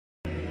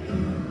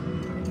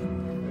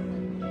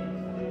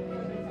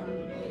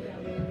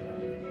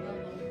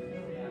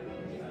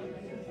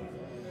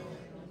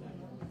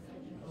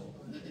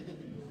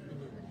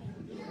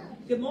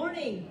Good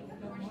morning.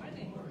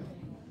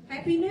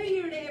 Happy New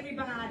Year to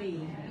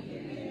everybody.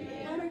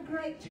 What a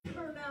great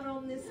turnout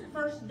on this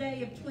first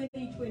day of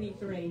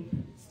 2023.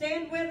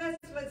 Stand with us.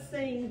 Let's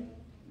sing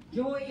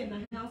Joy in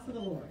the House of the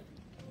Lord.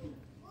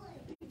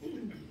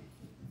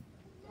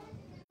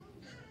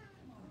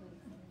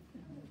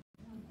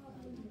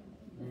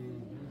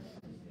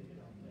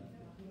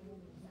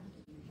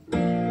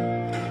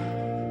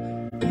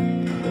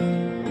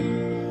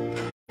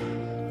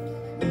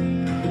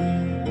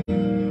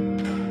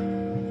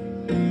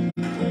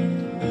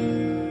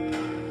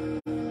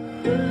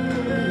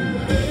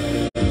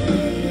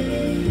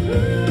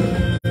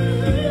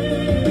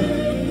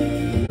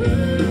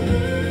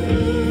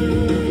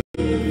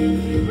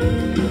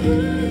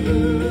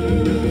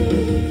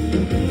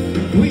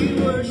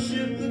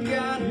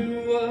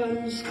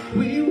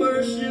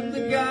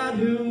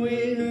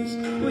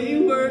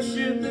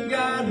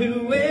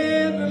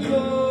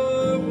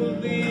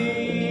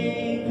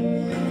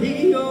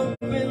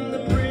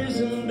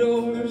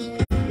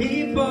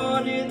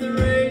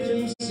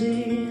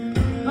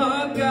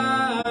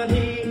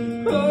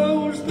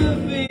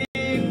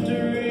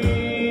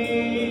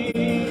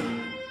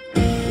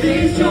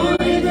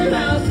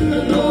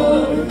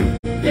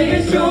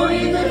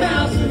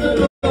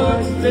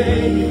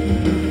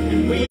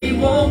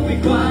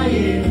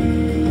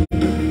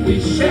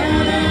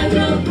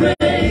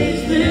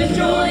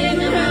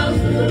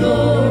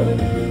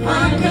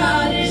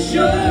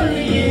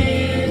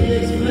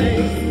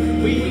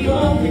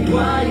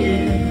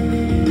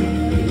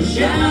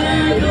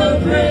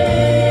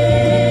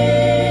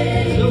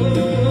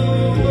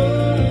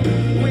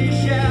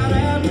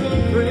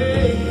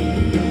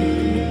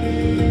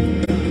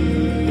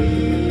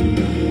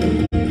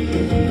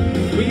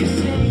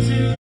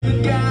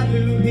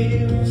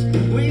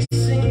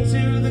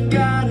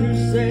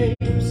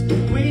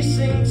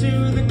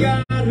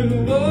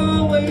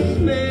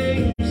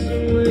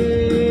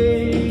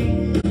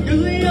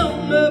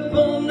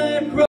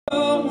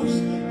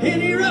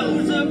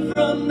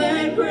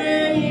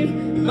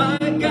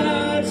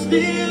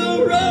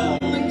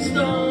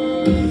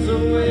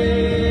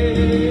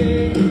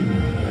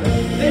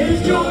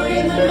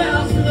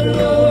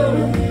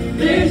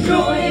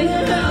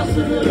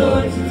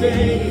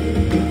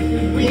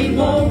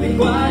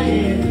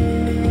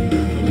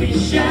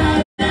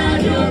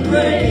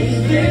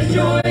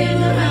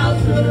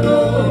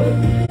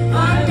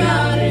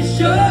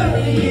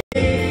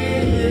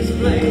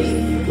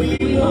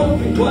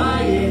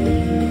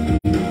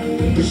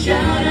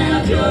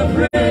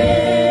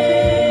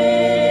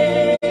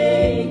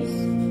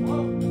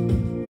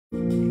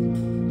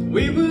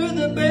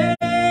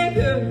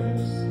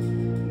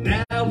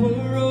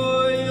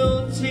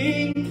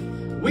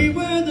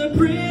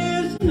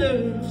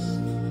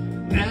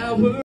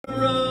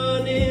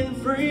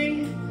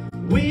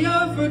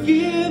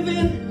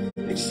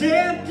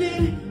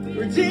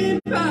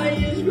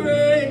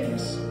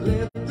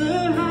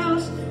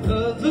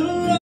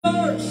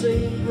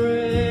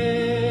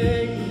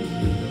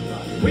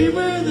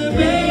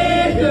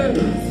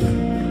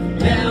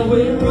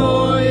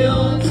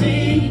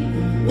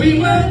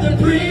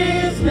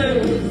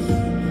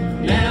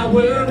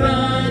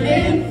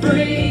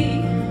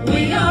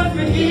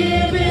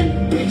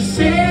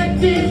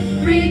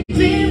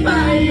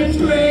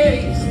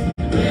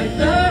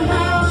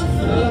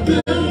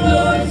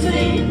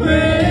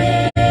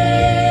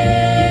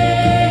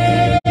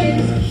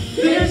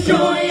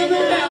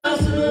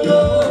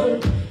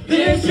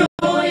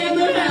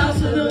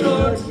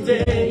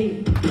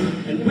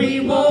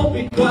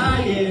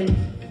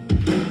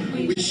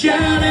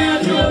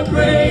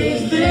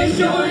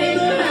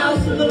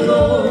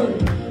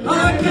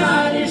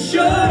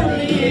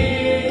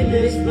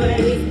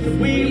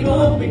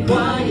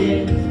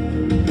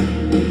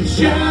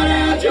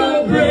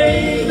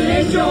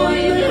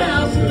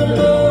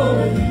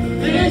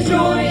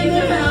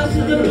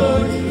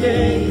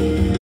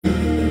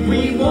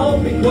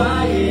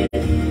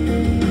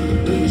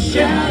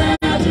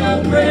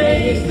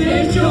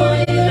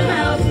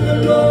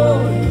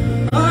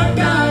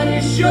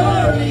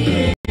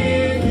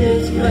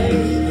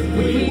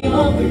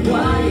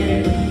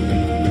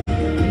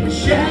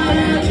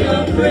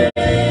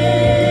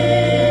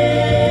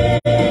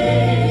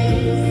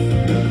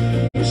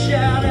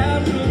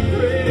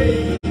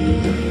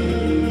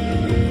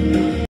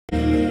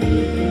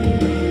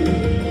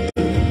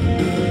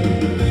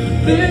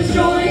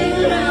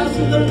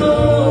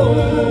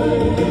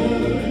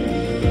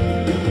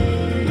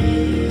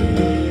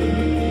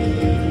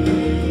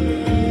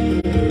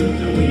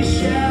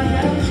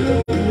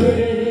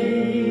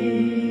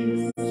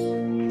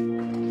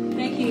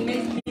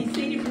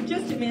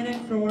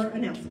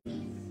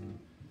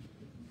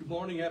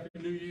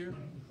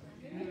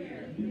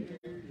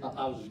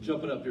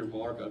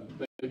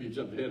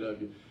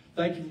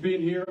 Thank you for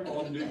being here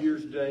on New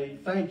Year's Day.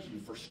 Thank you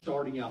for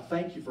starting out.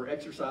 Thank you for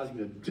exercising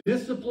the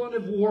discipline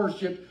of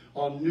worship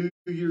on New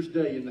Year's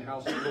Day in the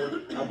house of the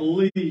Lord. I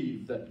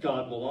believe that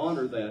God will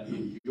honor that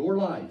in your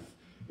life,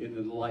 in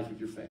the life of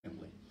your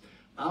family.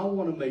 I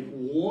want to make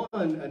one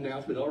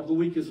announcement. Order of the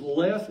week is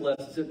Les. Les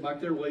is sitting back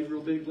there, wave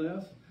real big,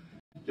 Les.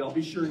 Y'all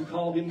be sure and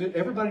call him.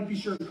 Everybody be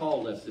sure and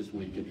call Les this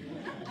week.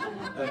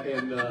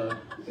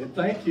 And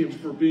thank him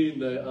for being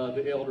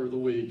the elder of the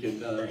week.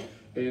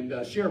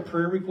 And share a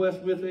prayer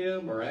request with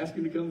him or ask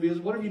him to come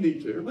visit, whatever you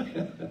need to.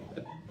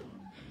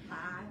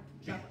 Pie,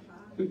 chocolate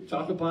pie.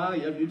 Chocolate pie.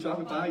 You have any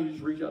chocolate pie, you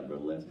just reach out to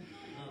Brother Les.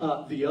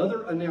 The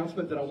other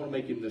announcement that I want to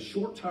make in the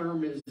short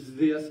term is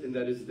this, and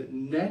that is that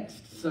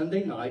next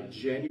Sunday night,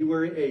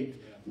 January 8th,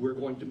 we're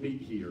going to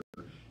meet here.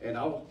 And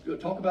I'll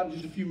talk about it in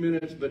just a few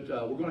minutes, but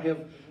we're going to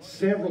have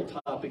several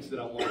topics that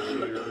I want to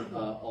share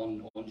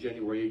on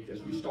January 8th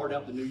as we start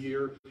out the new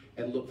year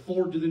and look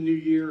forward to the new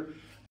year.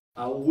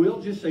 I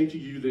will just say to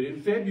you that in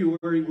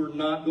February, we're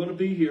not going to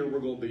be here. We're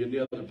going to be in the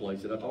other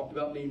place that I talked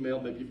about in email.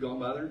 Maybe you've gone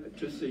by there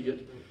to see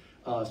it.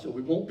 So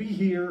we won't be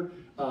here.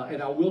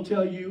 And I will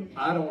tell you,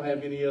 I don't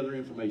have any other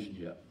information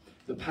yet.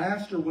 The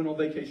pastor went on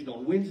vacation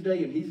on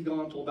Wednesday, and he's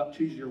gone until about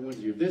Tuesday or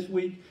Wednesday of this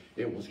week.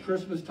 It was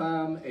Christmas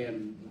time,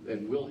 and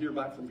we'll hear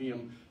back from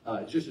him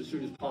just as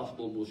soon as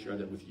possible, and we'll share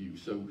that with you.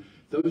 So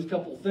those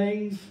couple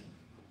things,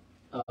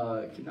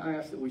 can I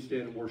ask that we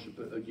stand and worship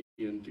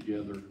again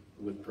together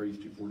with Praise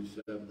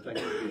 247? Thank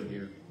you for being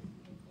here.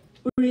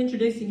 We're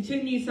introducing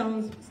 2 new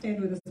songs.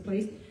 Stand with us,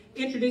 please.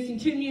 Introducing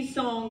 2 new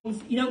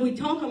songs. You know, we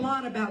talk a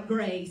lot about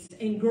grace,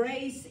 and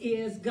grace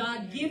is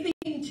God giving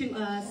to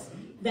us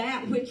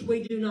that which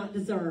we do not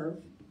deserve.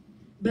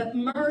 But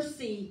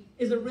mercy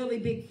is a really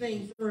big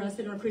thing for us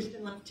in our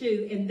Christian life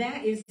too, and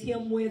that is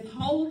Him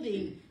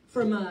withholding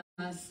from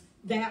us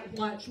that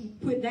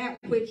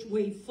which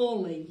we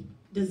fully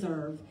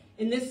deserve.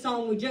 In this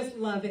song, we just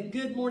love it.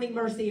 Good Morning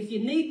Mercy. If you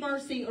need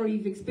mercy or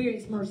you've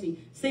experienced mercy,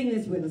 sing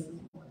this with us.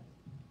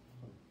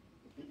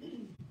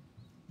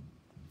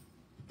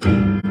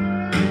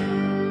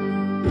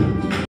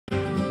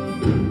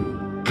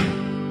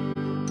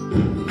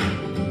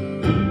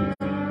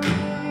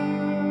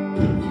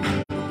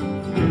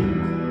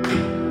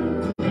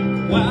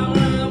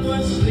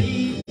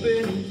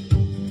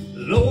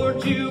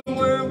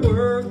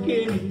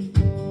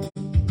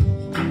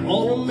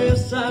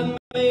 I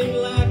made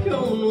like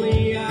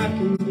only I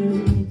can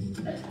do.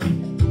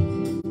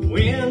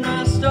 When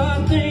I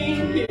start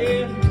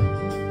thinking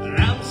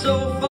I'm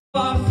so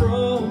far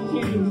from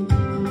you,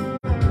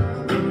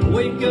 I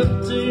wake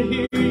up to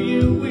hear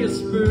you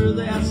whisper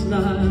that's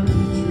not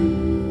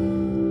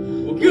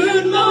true. Well,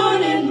 good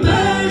morning,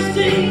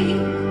 mercy.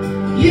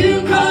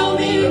 You call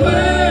me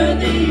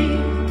worthy.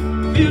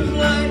 Feels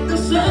like the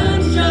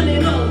sun's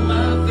shining on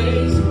my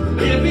face.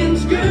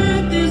 Living's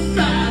good this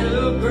side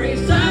of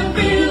grace. I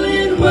feel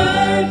it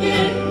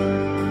working.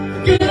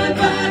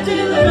 Goodbye to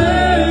the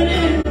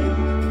hurting.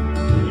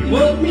 You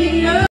woke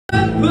me up,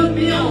 put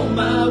me on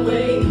my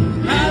way.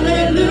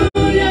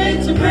 Hallelujah,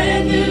 it's a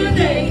brand new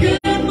day.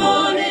 Good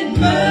morning,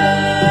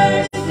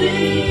 mercy.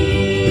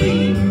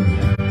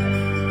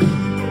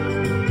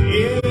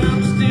 Yeah,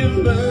 I'm still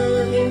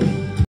learning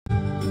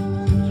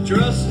to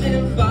trust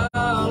and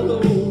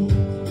follow.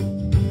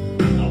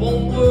 I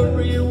won't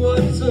worry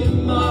what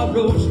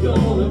tomorrow's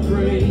gonna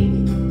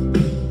bring,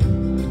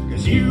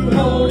 'cause you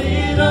hold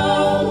it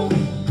all.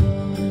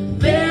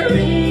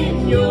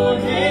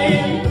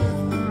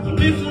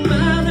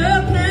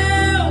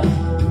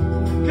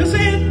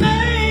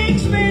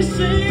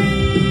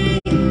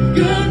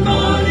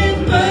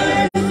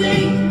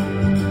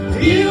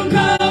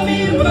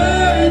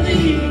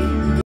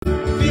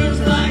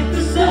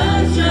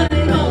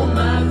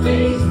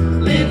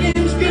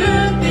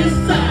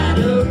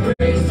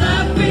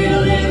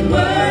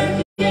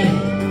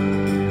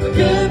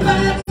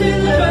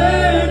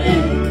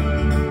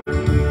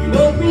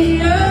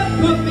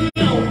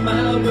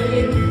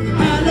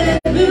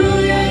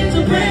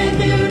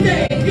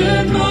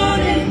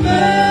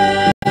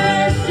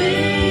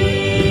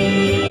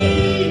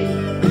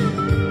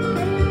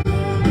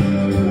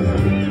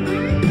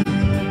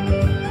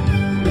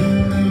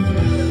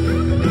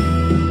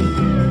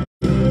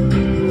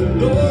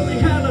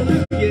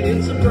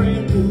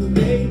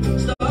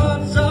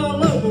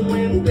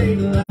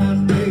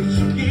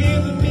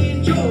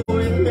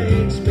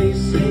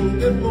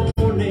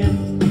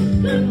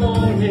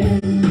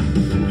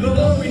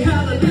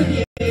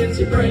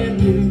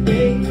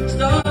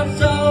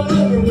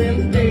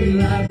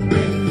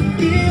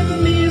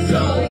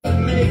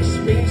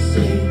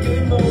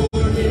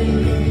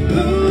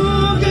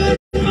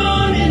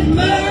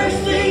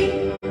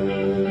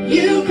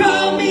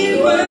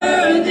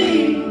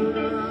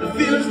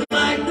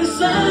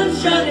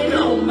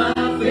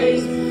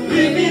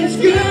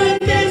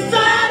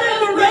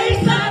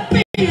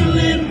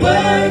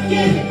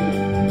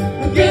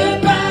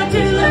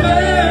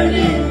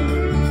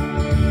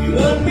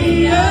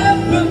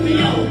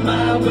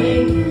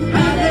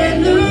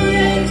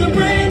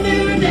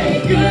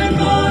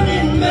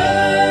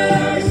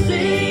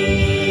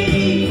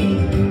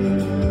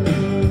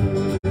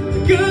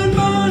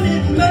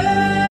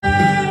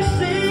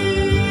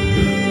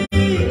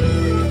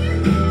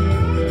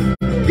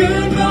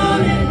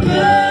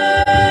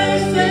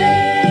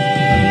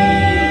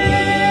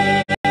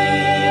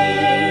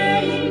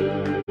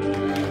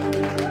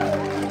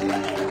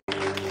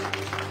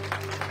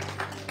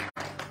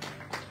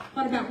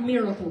 What about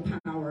miracle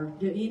power?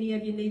 Do any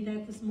of you need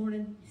that this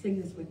morning?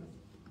 Sing this with us.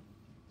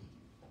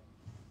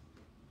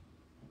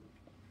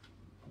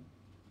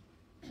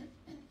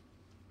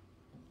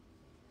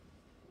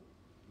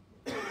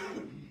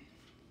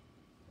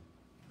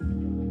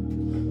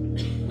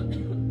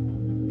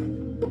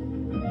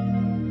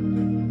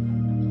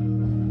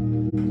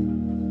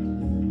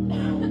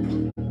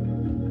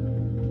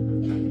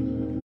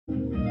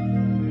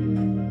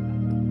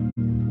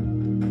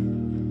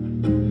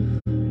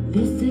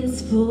 This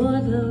is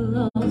for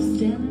the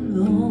lost and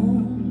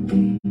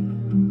lonely,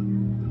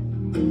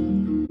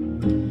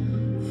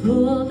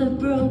 for the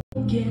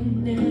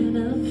broken and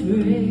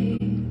afraid.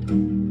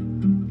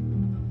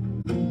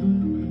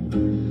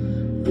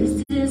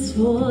 This is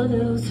for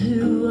those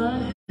who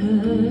are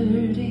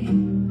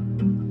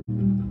hurting,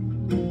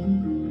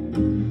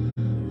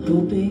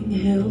 hoping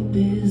help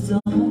is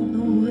on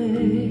the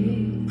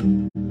way.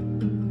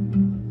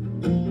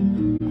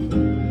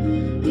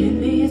 In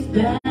these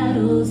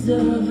battles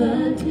of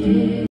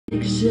addiction,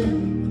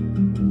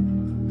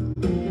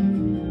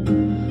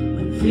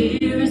 when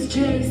fear is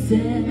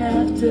chasing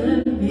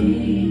after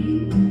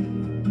me,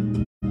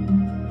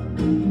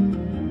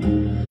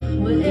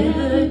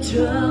 whatever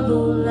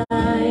trouble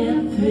I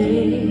am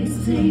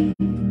facing,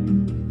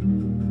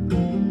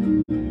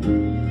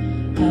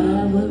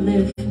 I will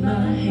lift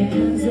my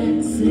hands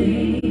and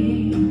sing.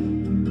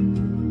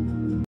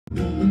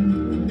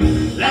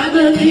 I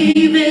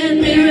believe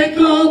in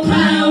miracle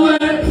power,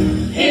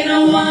 in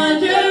a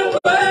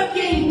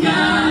wonder-working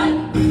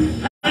God.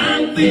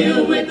 I'm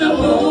filled with the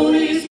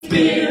Holy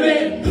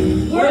Spirit,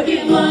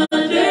 working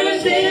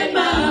wonders in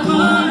my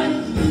heart.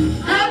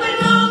 I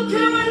belong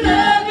to a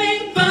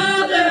loving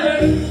Father.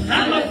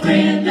 I'm a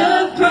friend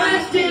of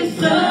Christ, His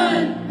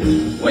Son.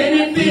 When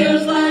it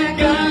feels like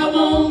I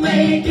won't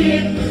make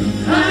it,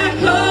 I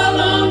call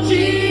on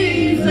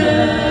Jesus.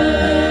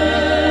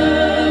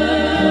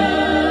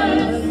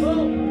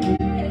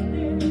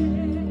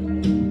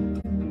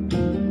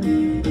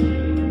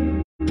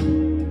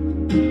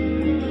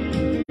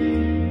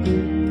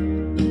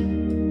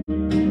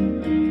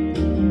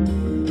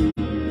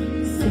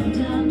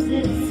 Sometimes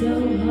it's so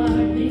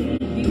hard being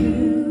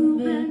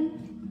human.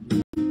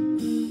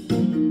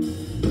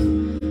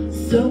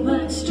 So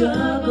much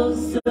struggle,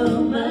 so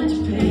much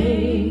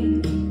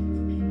pain.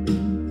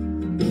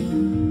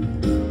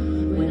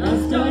 When I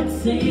start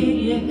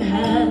singing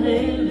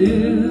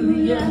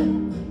hallelujah,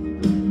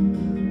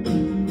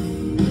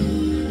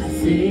 I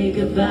say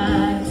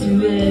goodbye to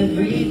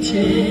every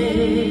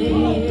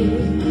chain.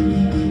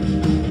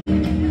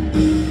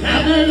 I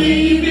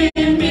believe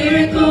in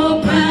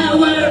miracle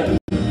power,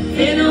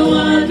 in a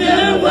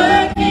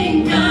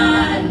wonder-working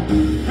God.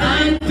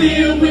 I'm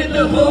filled with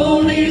the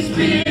Holy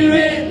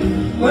Spirit,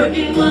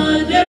 working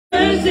wonders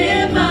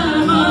in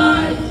my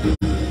heart.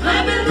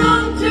 I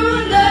belong to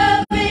a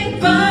loving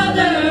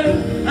Father.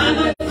 I'm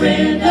a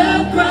friend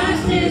of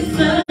Christ, His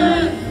Son.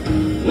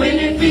 When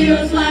it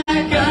feels like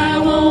I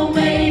won't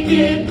make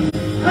it,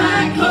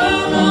 I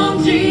call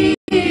on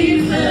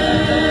Jesus.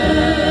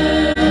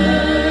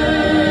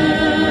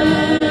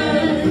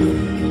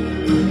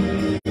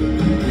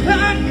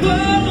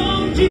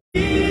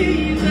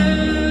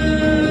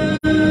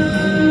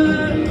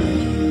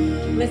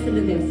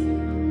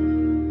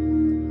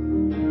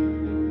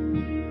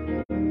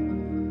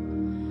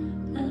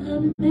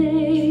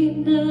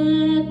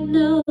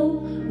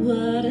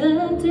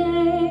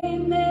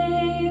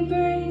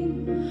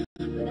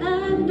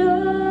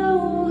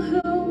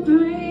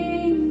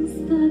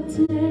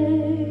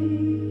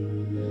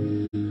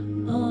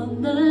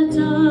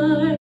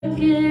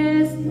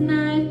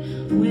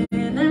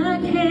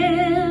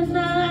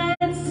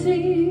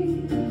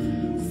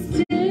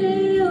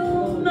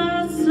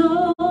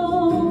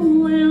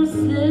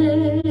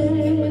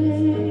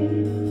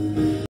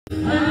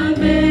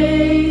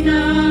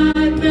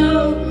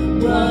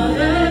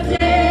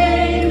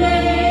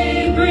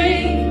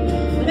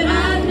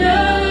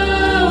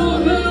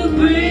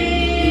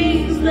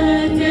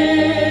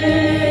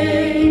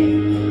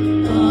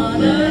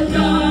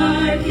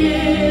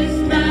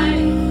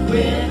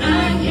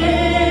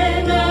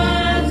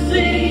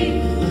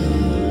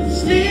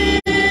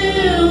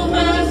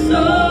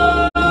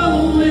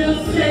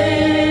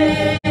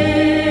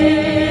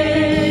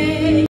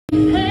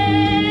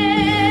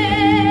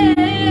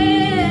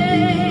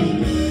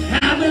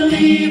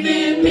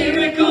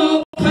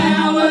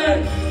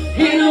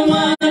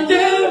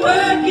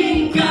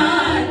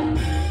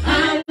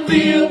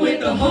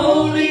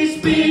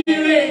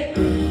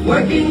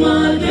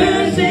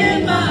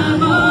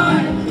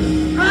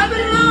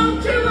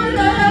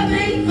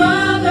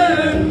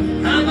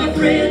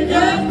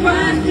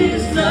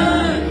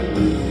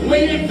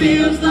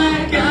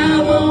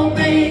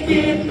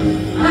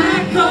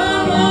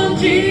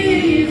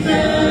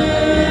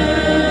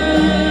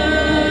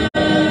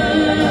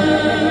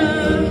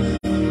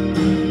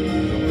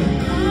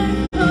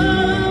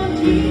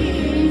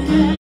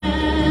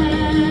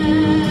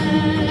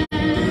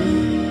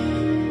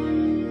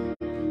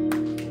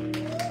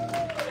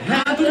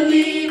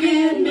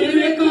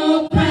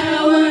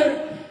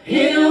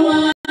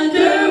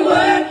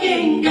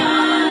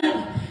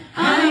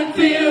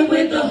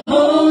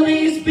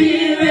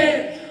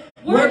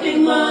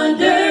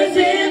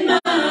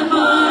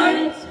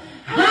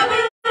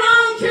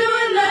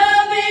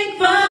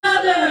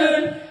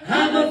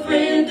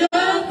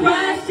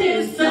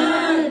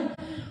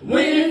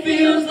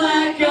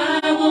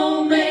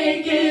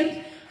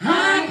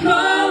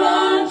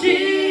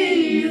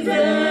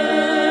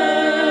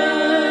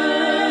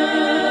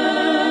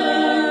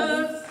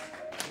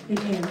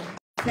 Amen.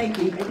 Thank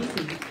you.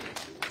 ABC.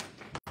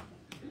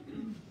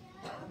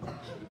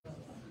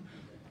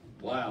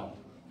 Wow.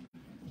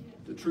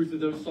 The truth of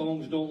those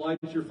songs don't light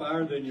your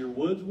fire, then your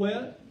wood's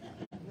wet.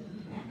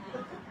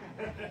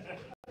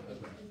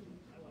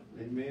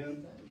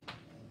 Amen. I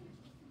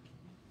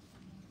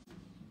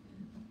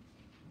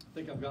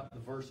think I've got the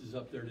verses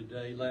up there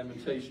today.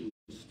 Lamentations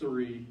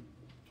 3.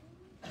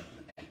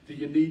 Do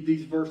you need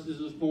these verses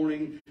this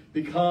morning?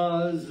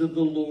 Because of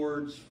the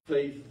Lord's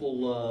faithful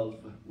love,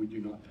 we do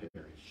not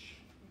perish.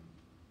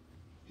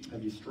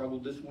 Have you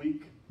struggled this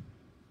week?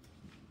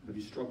 Have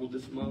you struggled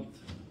this month?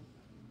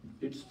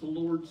 It's the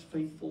Lord's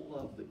faithful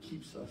love that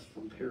keeps us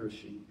from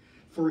perishing.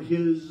 For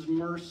His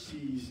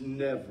mercies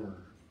never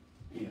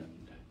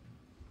end.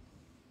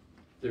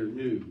 They're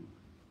new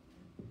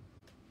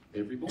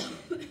every morning.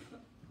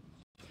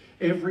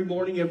 Every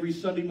morning, every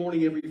Sunday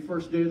morning, every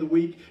first day of the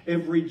week,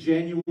 every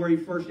January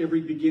 1st, every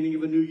beginning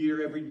of a new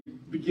year, every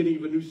beginning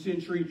of a new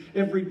century,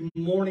 every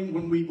morning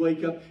when we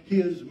wake up,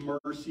 His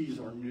mercies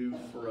are new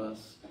for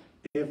us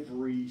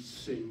every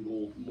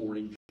single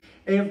morning.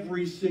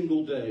 Every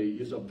single day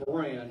is a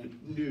brand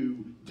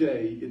new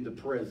day in the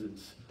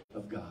presence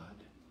of God.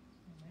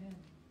 Amen.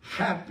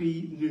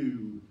 Happy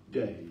new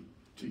day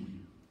to you.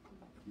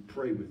 You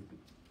pray with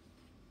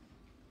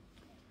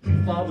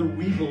me. Father,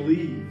 we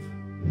believe,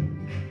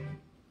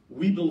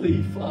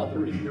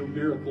 Father, in your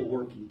miracle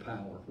working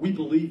power. We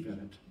believe in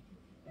it.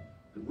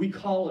 And we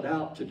call it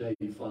out today,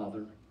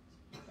 Father.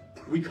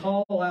 We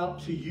call out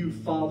to you,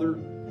 Father,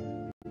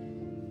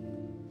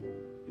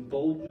 in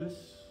boldness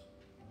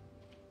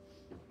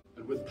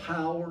and with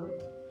power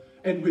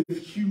and with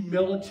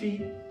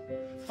humility.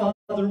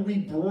 Father, we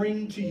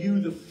bring to you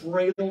the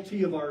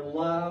frailty of our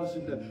lives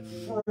and the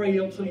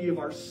frailty of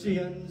our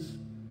sins.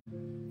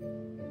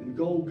 And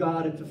go,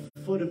 God, at the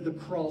foot of the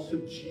cross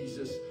of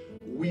Jesus,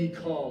 we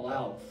call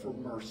out for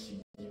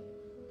mercy.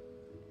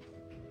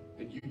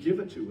 And you give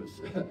it to us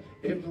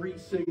every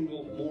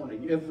single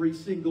morning, every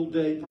single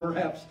day,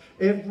 perhaps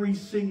every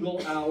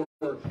single hour.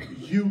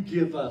 You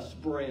give us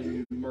brand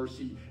new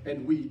mercy,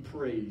 and we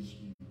praise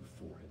you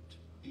for it.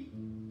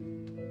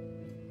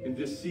 In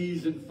this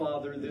season,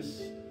 Father,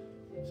 this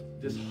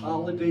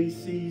holiday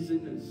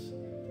season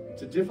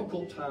it's a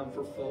difficult time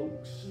for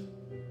folks.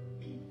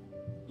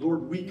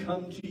 Lord, we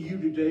come to you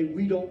today.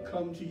 We don't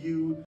come to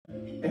you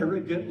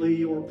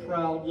arrogantly or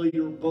proudly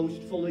or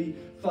boastfully.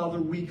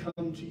 Father, we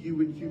come to you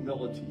in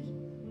humility,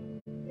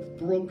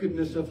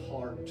 brokenness of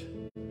heart.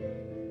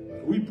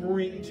 We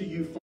bring to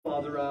you,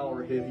 Father,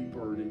 our heavy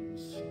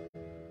burdens.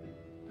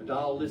 And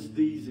I'll list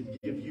these and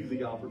give you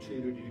the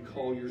opportunity to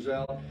call yours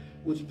out.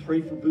 Let's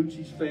pray for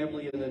Bootsy's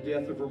family and the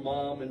death of her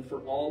mom, and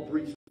for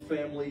Aubrey's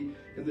family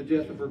and the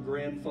death of her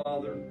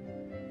grandfather.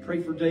 Pray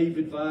for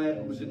David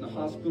Vyatt, who was in the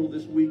hospital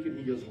this week, and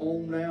he is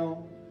home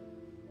now.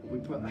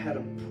 We had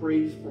a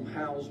praise from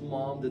Hal's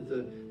mom that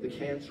the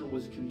cancer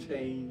was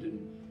contained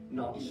and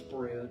not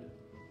spread.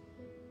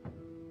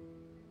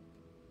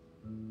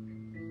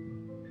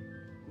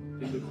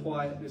 In the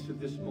quietness of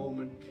this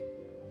moment,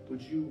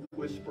 would you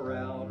whisper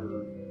out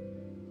or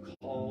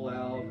call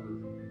out or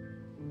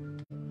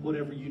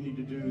whatever you need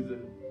to do,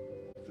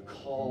 the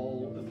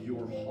call of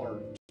your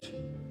heart?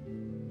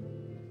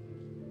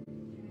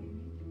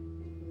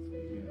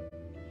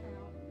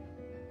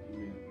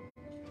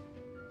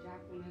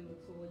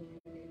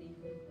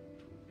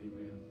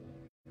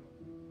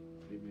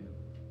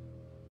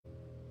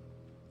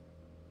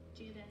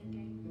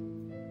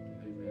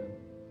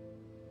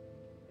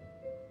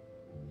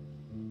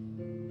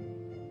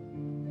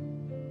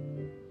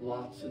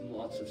 Lots and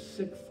lots of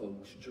sick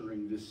folks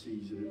during this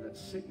season, and that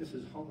sickness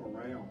has hung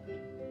around.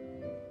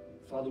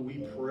 Father,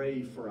 we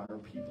pray for our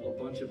people, a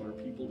bunch of our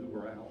people who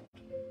are out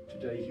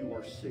today who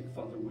are sick.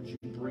 Father, would you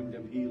bring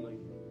them healing?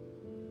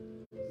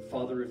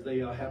 Father, if they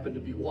happen to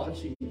be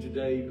watching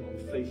today on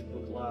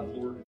Facebook Live,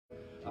 Lord,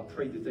 I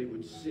pray that they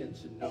would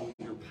sense and know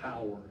your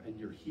power and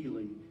your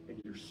healing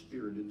and your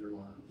spirit in their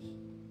lives.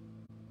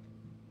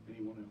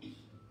 Anyone else?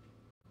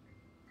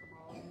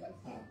 Amen.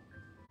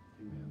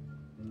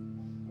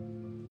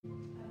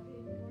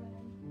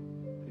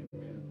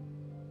 Amen.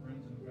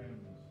 Friends and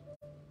families.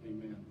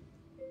 Amen.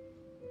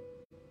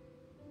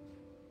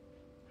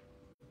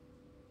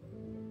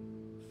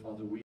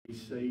 Father, we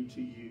say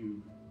to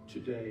you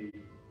today,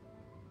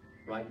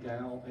 right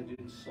now and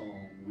in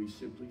song, we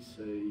simply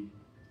say,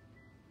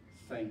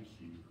 thank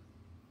you,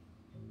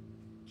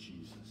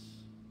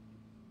 Jesus.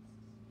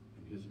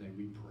 In his name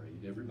we pray.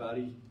 And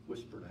everybody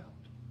whispered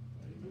out.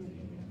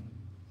 Amen.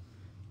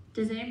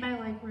 Does anybody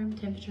like room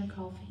temperature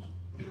coffee?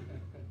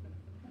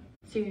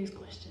 Serious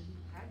question.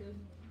 I do.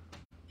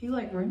 You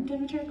like room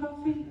temperature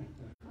coffee?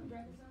 I'm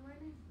drinking some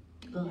right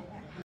now. Ugh.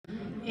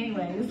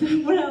 Anyways,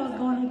 what I was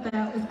going with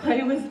that was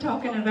Clay was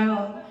talking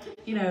about,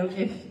 you know,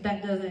 if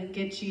that doesn't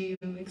get you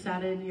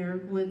excited and your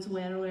wood's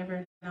wet or whatever.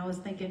 And I was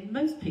thinking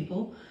most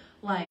people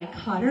like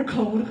hot or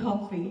cold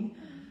coffee,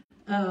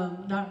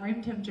 not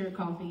room temperature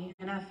coffee.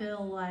 And I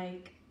feel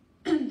like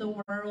the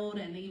world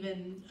and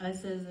even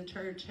us as a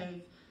church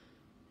have,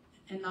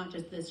 and not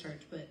just this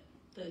church, but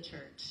the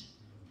church,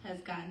 has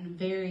gotten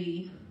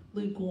very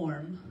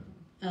lukewarm.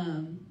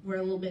 We're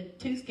a little bit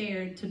too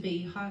scared to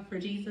be hot for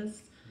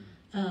Jesus.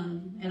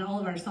 And all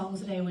of our songs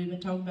today, we've been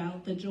talking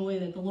about the joy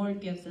that the Lord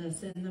gives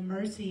us and the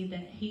mercy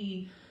that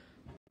He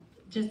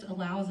just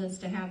allows us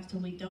to have, so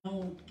we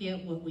don't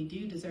get what we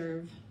do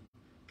deserve,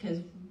 because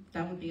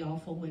that would be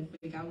awful if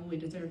we got what we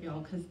deserve, y'all,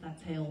 because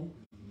that's hell.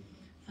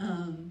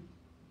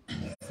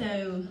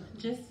 So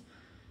just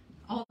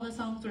all the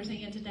songs we're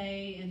singing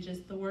today and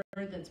just the word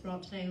that's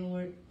brought today,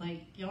 Lord,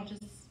 like, y'all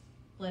just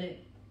let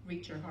it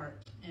reach your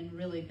heart and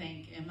really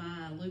think, am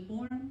I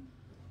lukewarm,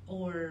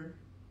 or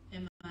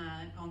am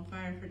I on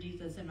fire for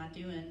Jesus? Am I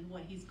doing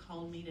what He's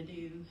called me to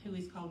do, who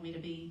He's called me to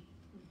be?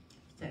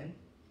 So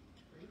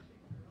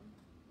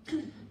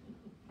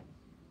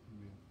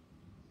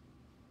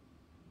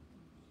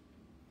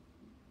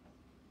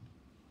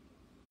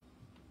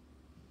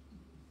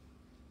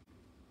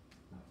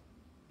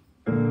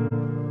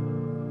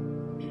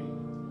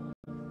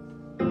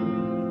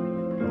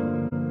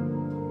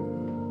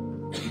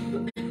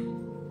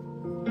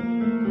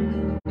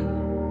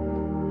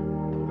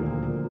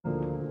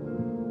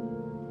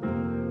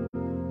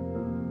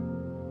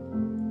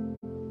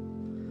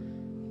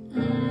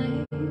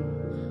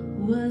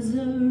was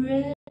a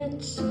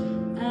wretch,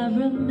 I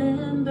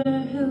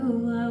remember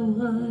who I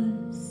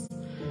was.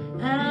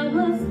 I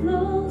was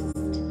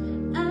lost,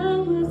 I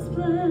was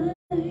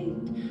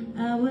blind,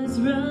 I was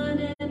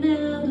running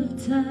out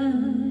of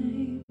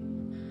time.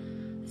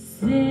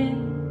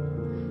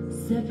 Sin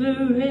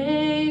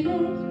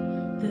separated,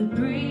 the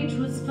breach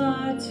was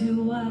far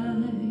too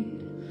wide.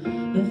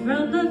 But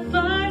from the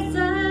far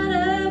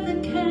side of the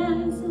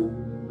chasm,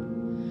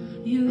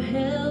 you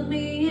held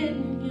me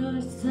in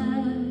your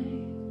sight.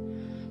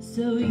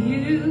 So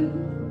you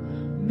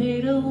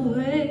made a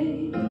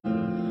way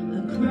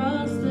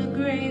across the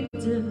great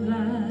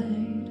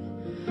divide,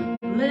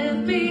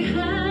 left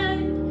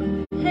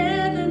behind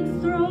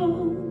heaven's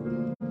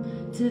throne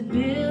to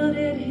build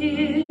it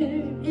here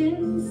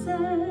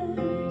inside.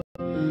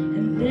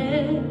 And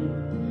there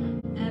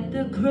at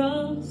the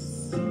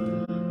cross,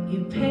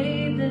 you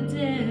paid the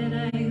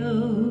debt I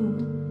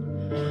owed,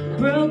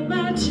 broke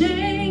my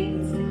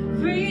chains,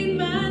 freed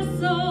my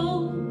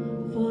soul.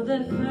 For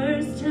the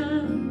first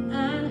time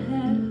I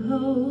had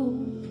hope.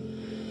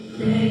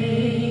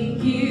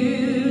 Thank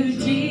you,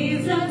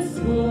 Jesus,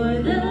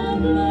 for the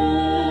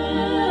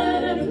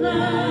blood of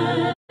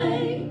life.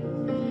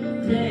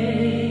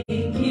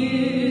 Thank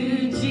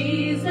you,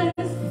 Jesus,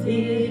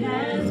 it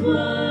has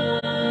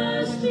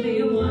washed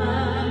me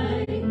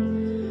white.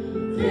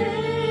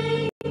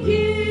 Thank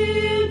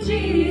you,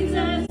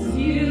 Jesus,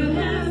 you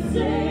have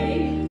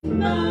saved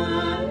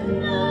my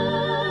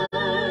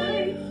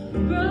life.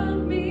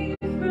 Brought me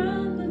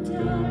from the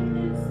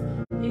darkness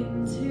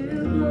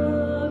into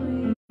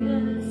glorious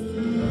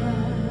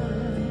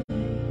light.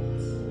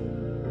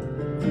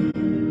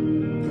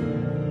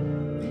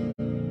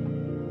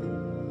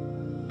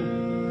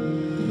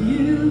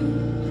 You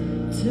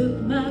took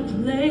my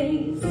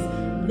place,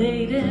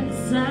 laid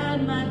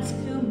inside my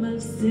tomb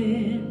of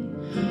sin.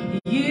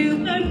 You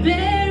were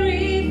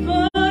buried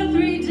for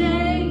 3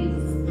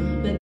 days,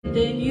 but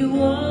then you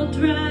walked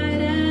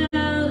right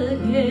out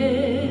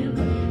again.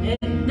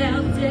 And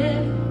now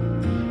death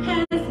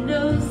has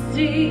no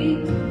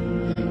sting,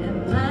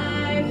 and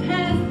life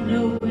has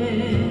no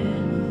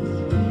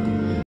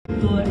end.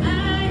 For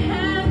I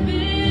have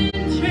been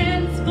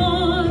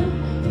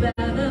transformed by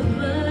the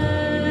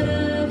blood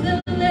of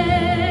the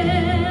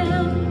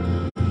Lamb.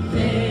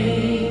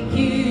 Thank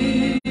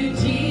you,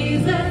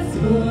 Jesus,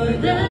 for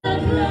the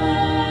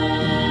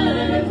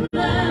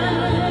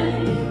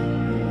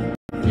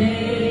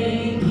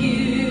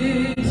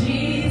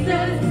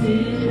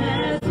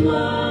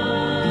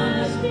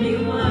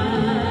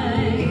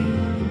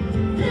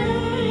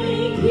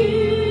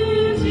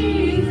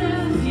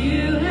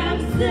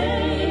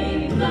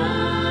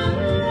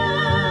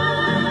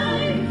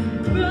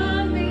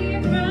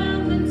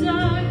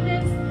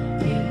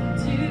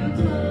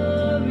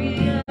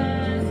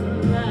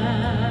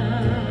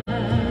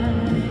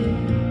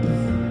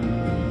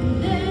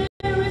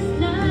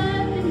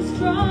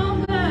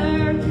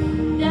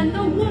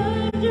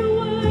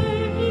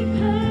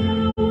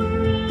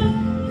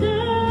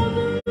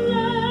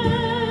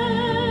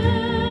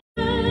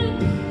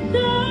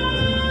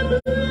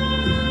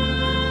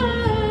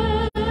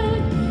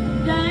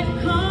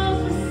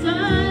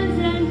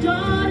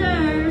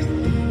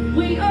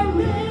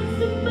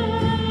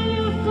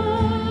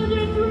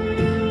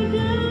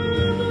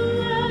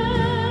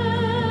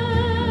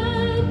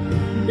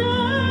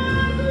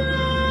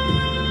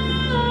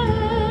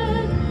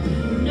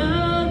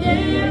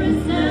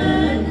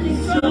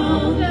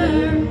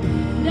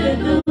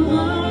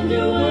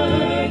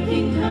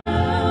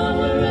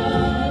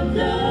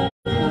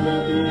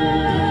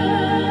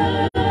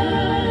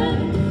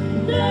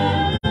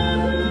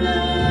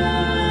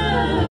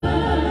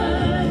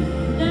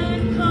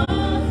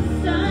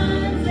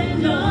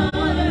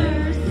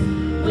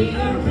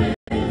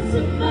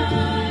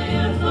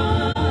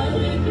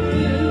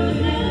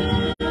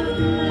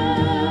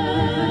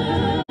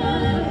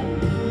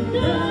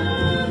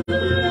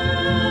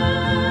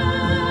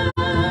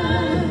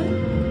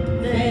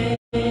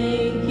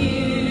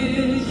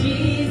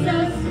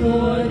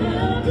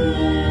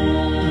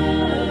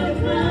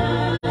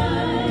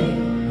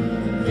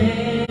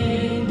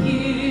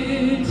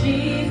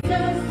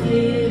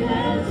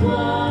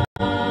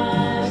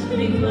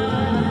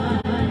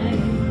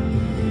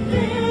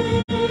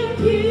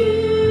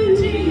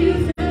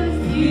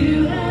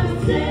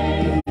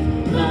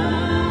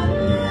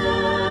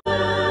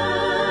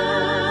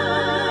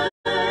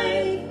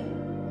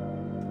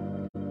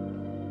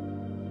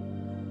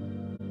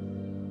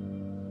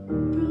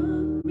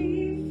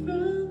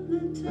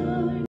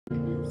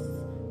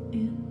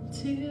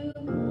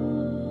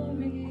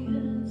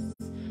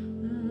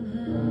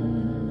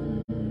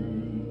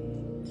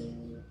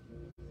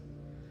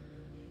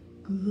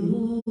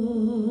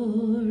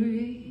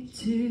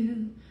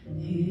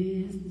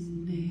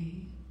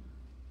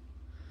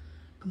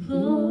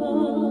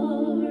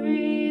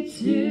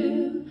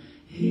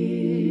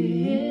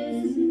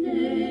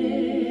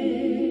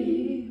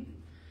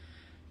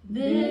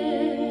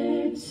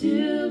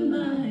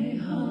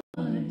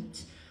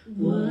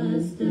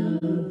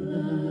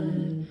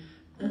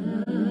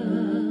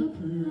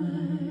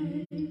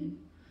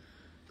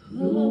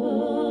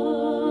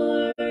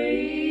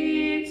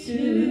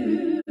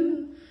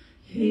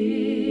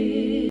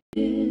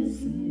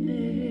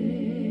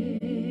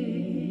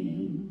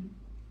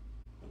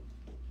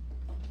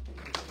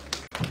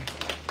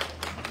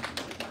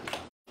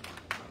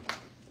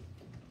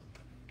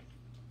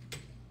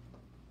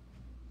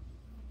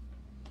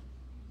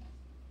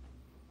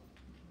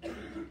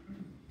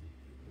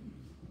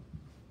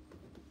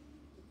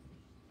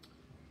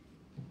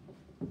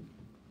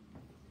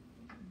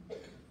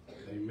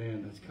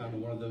kind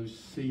of one of those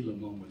Selah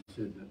moments,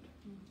 isn't it?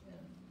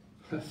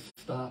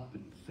 Stop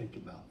and think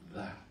about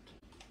that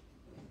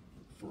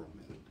for a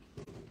minute.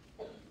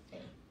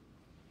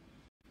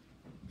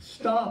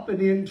 Stop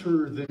and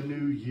enter the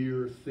new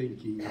year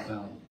thinking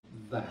about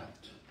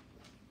that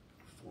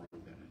for a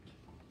minute.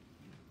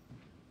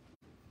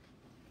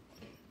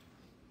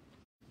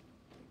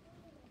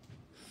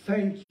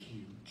 Thank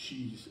you,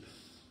 Jesus,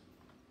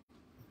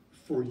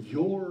 for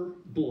your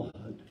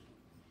blood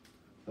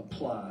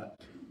applied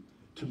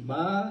to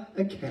my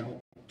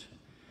account,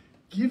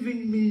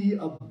 giving me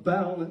a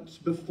balance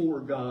before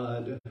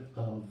God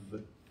of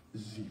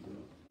 0.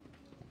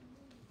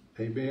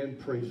 Amen.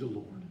 Praise the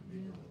Lord.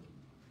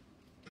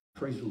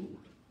 Praise the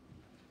Lord.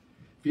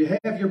 If you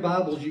have your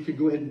Bibles, you can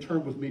go ahead and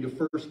turn with me to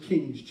 1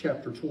 Kings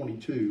chapter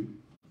 22.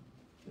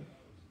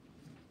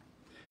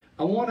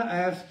 I want to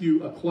ask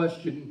you a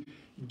question.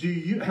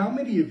 How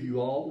many of you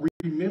all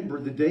remember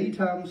the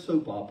daytime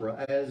soap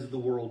opera As the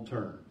World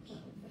Turns?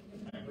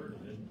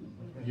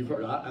 You've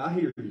heard. I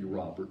hear you,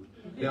 Robert.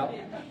 Now,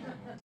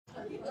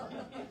 I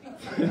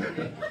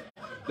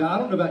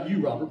don't know about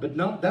you, Robert, but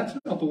that's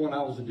not the one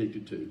I was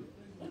addicted to.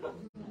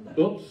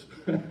 Oops.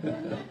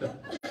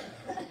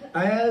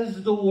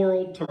 As the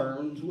World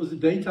Turns was a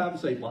daytime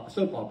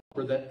soap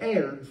opera that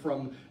aired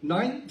from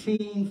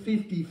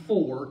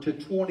 1954 to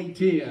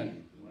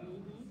 2010.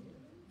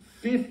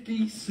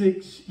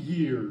 56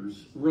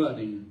 years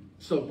running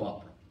soap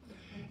opera.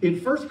 In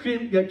 1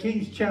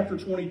 Kings chapter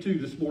 22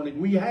 this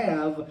morning, we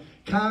have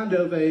kind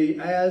of a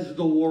As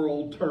the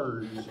World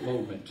Turns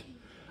moment.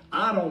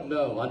 I don't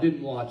know. I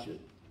didn't watch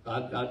it.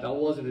 I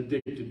wasn't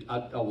addicted.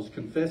 I was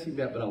confessing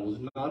that, but I was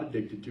not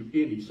addicted to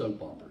any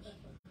soap operas.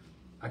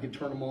 I could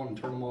turn them on and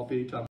turn them off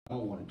anytime I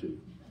wanted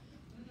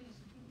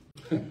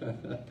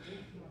to.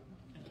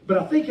 But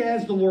I think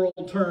As the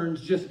World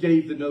Turns just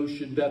gave the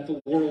notion that the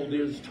world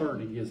is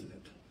turning, isn't it?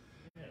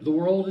 The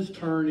world is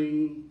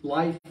turning,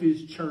 life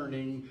is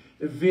churning,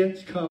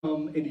 events come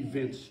and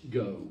events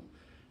go.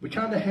 We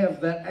kind of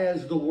have that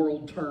As the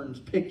World Turns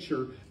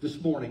picture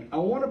this morning. I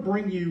want to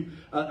bring you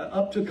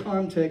up to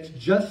context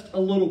just a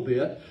little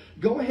bit.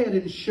 Go ahead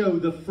and show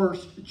the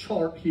first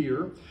chart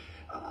here.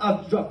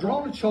 I've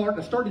drawn a chart.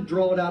 I started to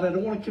draw it out. I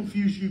don't want to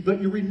confuse you, but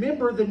you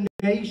remember the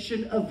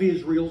nation of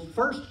Israel's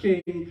first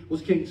king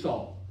was King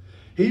Saul.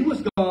 He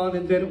was gone,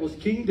 and then it was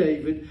King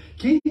David.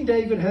 King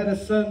David had a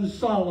son,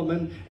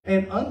 Solomon,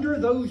 and under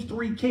those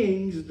 3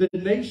 kings, the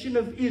nation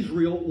of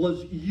Israel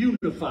was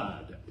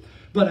unified.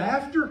 But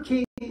after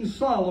King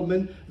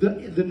Solomon,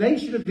 the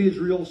nation of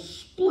Israel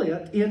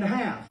split in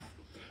half.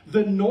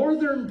 The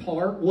northern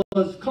part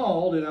was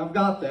called, and I've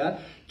got that,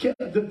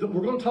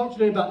 we're going to talk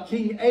today about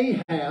King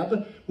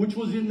Ahab, which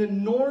was in the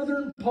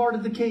northern part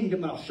of the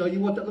kingdom. I'll show you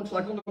what that looks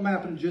like on the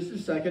map in just a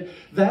second.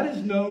 That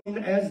is known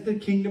as the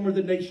kingdom or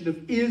the nation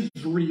of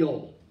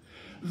Israel.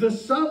 The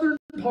southern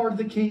part of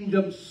the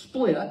kingdom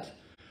split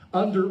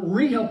under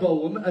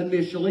Rehoboam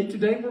initially.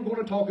 Today we're going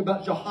to talk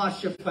about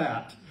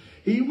Jehoshaphat.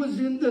 He was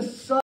in the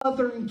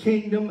southern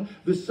kingdom.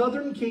 The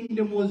southern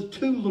kingdom was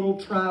 2 little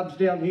tribes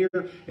down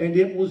here, and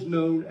it was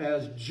known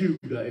as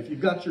Judah. If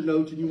you've got your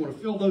notes and you want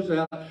to fill those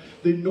out,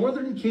 the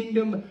northern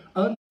kingdom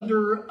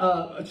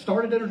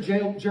started under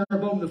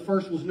Jeroboam. The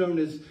first was known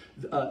as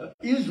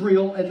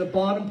Israel, and the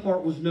bottom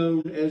part was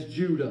known as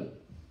Judah.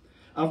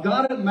 I've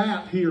got a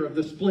map here of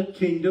the split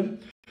kingdom.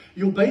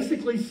 You'll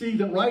basically see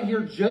that right here,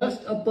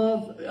 just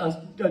above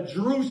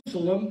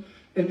Jerusalem,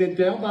 and then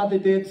down by the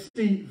Dead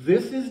Sea,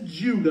 this is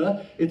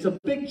Judah. It's a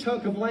big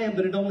chunk of land,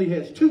 but it only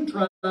has 2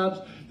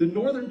 tribes. The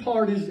northern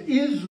part is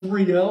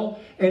Israel,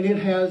 and it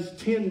has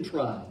 10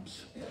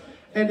 tribes.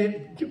 And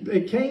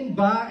it came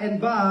by and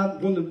by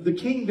when the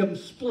kingdom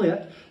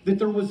split that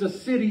there was a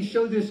city.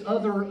 Show this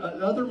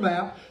other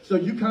map. So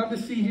you kind of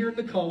see here in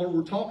the color.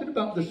 We're talking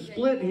about the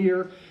split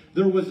here.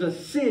 There was a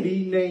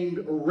city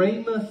named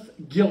Ramoth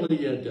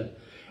Gilead.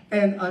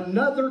 And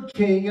another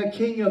king, a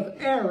king of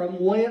Aram,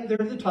 way up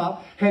there at the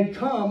top, had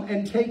come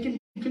and taken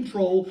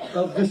control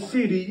of the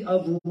city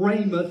of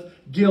Ramoth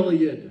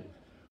Gilead.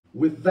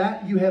 With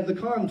that, you have the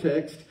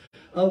context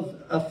of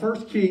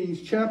 1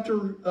 Kings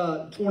chapter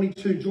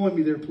 22. Join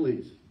me there,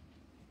 please.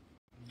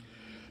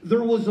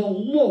 There was a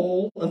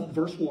lull of,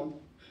 verse 1.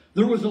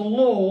 There was a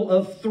lull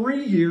of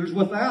 3 years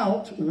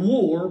without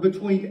war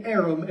between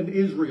Aram and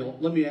Israel.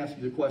 Let me ask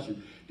you the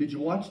question. Did you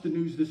watch the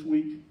news this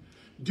week?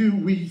 Do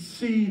we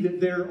see that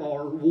there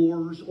are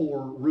wars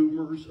or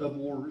rumors of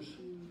wars?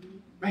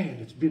 Man,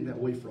 it's been that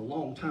way for a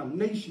long time.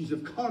 Nations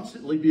have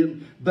constantly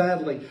been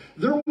battling.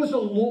 There was a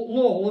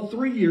lull of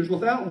 3 years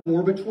without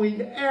war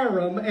between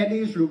Aram and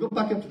Israel. Go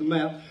back up to the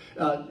map.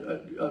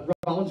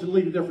 Rollins,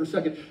 leave it there for a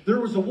second. There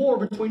was a war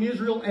between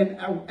Israel and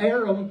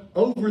Aram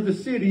over the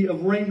city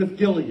of Ramoth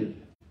Gilead.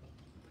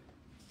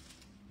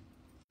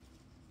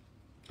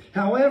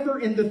 However,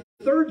 in the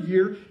 3rd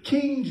year,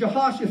 King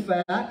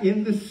Jehoshaphat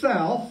in the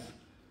south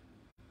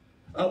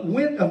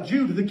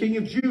the king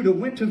of Judah,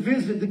 went to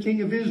visit the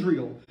king of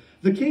Israel.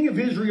 The king of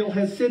Israel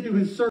has said to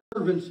his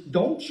servants,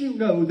 "Don't you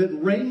know that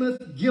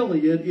Ramoth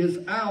Gilead is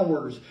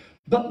ours?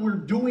 but we're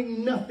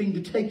doing nothing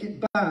to take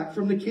it back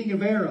from the king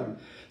of Aram.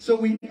 So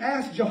we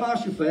asked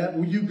Jehoshaphat,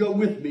 will you go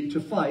with me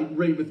to fight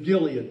Ramoth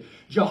Gilead?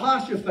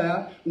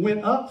 Jehoshaphat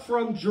went up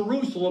from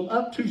Jerusalem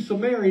up to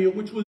Samaria,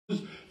 which was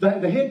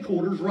the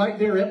headquarters right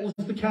there. It was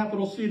the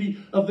capital city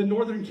of the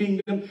northern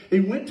kingdom. He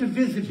went to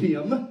visit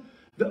him.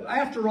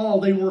 After all,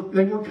 they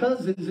were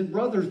cousins and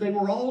brothers. They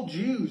were all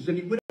Jews. And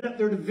he went up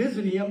there to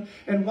visit him.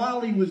 And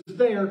while he was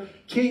there,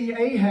 King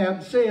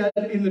Ahab said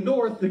in the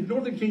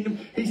northern kingdom,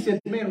 he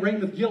said, man,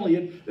 Ramoth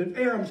Gilead,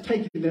 Aram's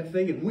taking that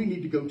thing and we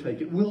need to go take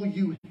it. Will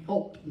you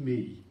help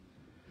me?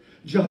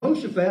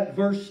 Jehoshaphat,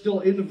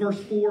 still in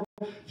verse 4,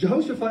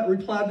 Jehoshaphat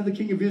replied to the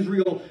king of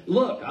Israel,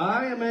 look,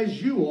 I am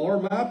as you are.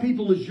 My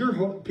people is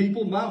your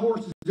people. My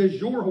horses as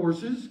your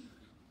horses.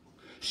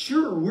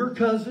 Sure, we're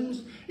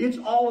cousins. It's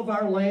all of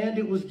our land.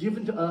 It was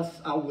given to us.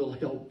 I will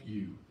help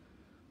you.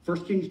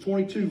 1 Kings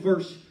 22,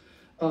 verse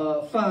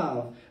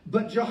 5.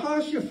 But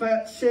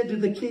Jehoshaphat said to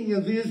the king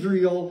of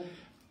Israel,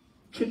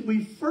 can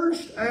we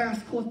first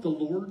ask what the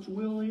Lord's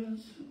will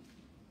is?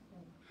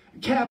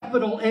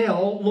 Capital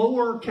L,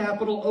 lower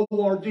capital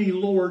O-R-D,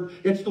 Lord.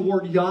 It's the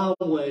word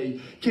Yahweh.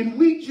 Can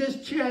we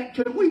just check?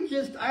 Can we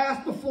just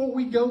ask before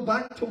we go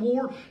back to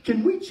war?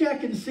 Can we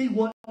check and see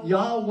what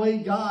Yahweh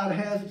God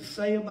has to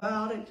say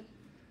about it?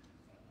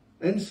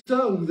 And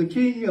so the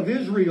king of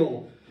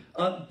Israel,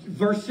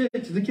 verse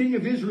 6, the king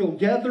of Israel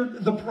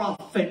gathered the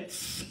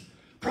prophets.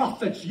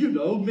 Prophets, you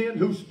know, men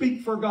who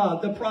speak for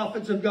God, the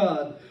prophets of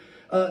God.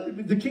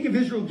 The king of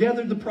Israel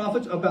gathered the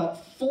prophets,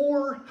 about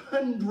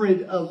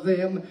 400 of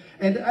them,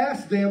 and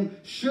asked them,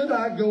 should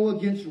I go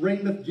against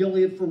Ramoth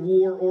Gilead for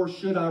war, or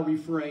should I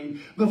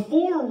refrain?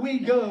 Before we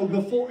go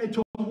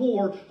into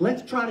war,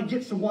 let's try to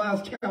get some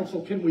wise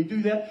counsel. Can we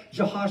do that?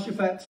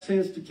 Jehoshaphat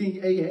says to King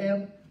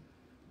Ahab.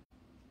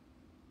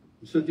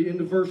 So at the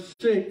end of verse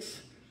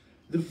 6,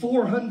 the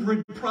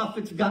 400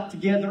 prophets got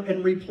together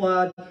and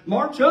replied,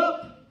 march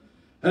up,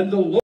 and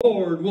the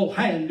Lord will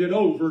hand it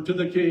over to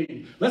the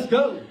king. Let's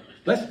go.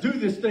 Let's do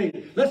this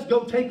thing. Let's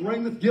go take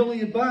Ramoth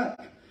Gilead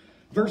back.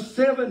 Verse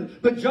 7,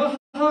 but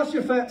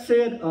Jehoshaphat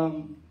said,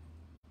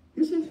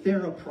 isn't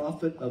there a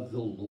prophet of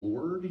the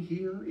Lord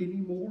here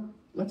anymore?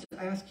 Let's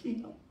ask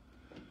him.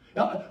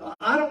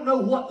 I don't know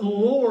what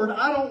Lord,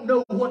 I don't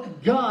know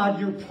what God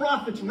your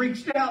prophets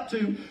reached out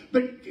to,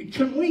 but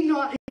can we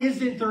not,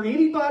 isn't there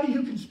anybody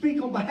who can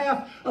speak on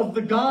behalf of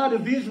the God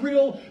of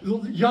Israel,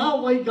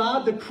 Yahweh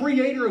God, the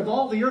creator of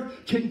all the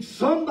earth? Can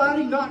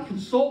somebody not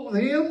consult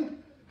with him?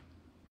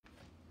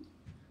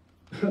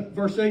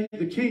 Verse 8,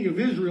 the king of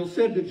Israel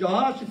said to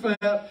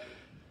Jehoshaphat,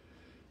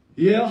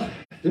 yeah,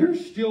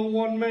 there's still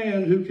one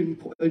man who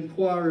can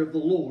inquire of the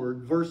Lord.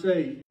 Verse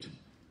 8,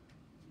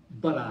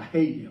 but I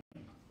hate him,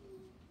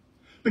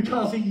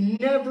 because he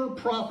never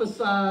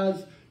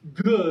prophesies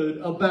good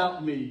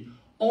about me,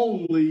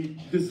 only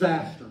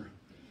disaster.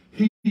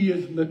 He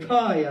is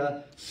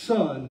Micaiah,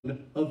 son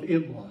of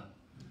Imlah.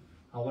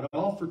 I want to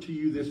offer to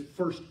you this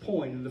first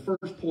point. And the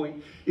first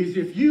point is,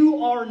 if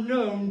you are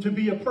known to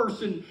be a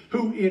person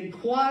who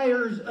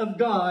inquires of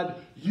God,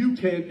 you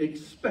can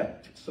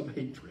expect some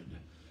hatred.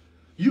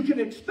 You can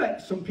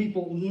expect some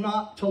people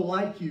not to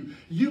like you.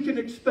 You can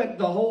expect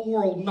the whole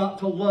world not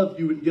to love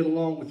you and get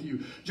along with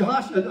you.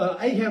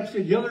 Ahab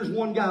said, yeah, there's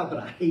one guy, but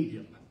I hate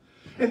him.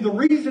 And the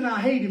reason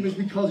I hate him is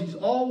because he's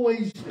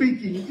always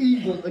speaking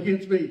evil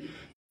against me.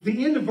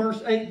 The end of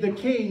verse 8, the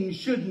king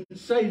shouldn't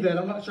say that.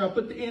 I'm not sure I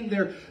put the end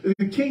there.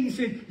 The king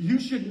said, you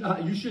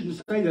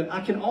shouldn't say that.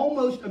 I can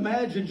almost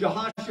imagine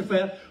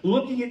Jehoshaphat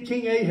looking at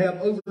King Ahab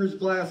over his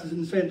glasses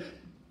and saying,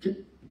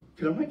 can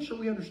I make sure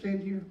we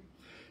understand here?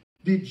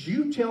 Did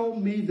you tell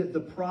me that the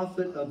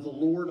prophet of the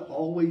Lord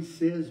always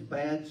says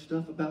bad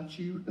stuff about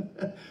you?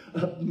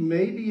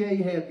 Maybe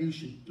Ahab,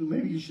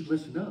 maybe you should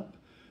listen up.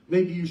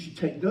 Maybe you should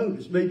take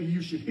notice. Maybe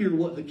you should hear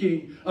what the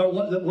king, or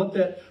what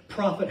that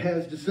prophet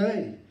has to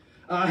say.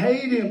 I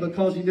hate him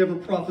because he never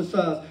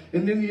prophesies.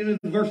 And then the end of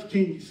the verse,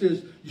 king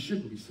says, you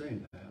shouldn't be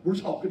saying that. We're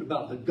talking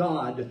about the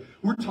God.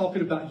 We're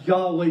talking about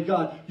Yahweh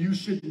God. You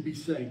shouldn't be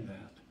saying that.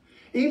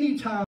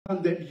 Anytime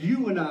that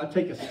you and I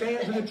take a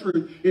stand for the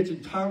truth, it's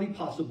entirely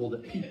possible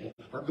that people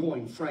are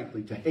going,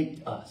 frankly, to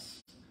hate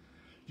us.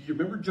 Do you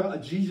remember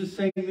Jesus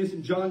saying this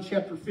in John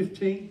chapter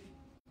 15?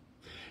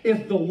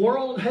 If the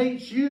world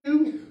hates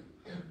you,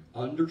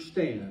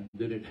 understand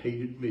that it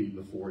hated me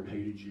before it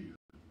hated you.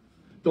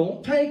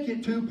 Don't take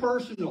it too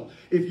personal.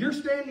 If you're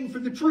standing for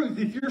the truth,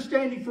 if you're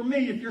standing for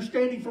me, if you're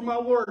standing for my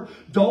word,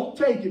 don't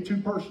take it too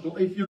personal.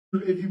 If you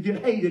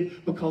get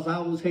hated, because I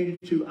was hated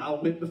too, I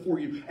went before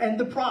you. And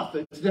the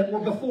prophets that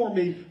were before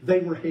me, they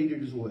were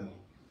hated as well.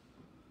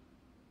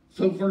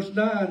 So verse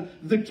 9,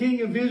 the king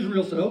of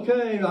Israel said,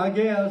 okay, I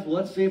guess,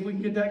 let's see if we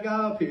can get that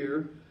guy up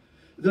here.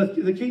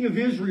 The king of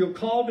Israel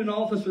called an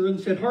officer and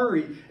said,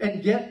 hurry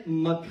and get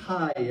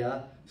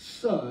Micaiah,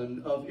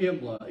 son of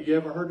Imlah. You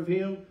ever heard of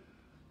him?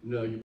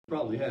 No, you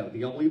probably haven't.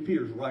 He only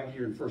appears right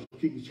here in 1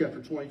 Kings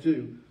chapter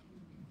 22.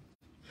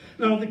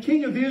 Now the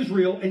king of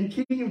Israel and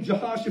king of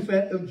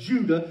Jehoshaphat of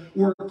Judah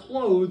were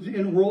clothed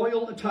in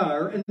royal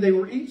attire, and they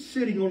were each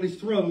sitting on his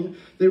throne.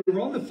 They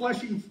were on the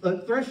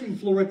threshing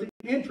floor at the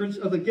entrance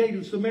of the gate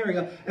of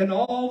Samaria, and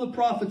all the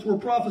prophets were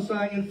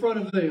prophesying in front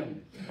of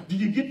them. Do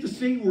you get to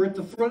see? We're at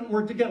the front.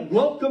 We're together.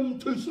 Welcome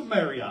to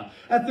Samaria.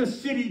 At the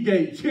city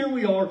gates. Here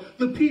we are.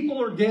 The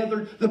people are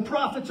gathered. The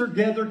prophets are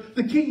gathered.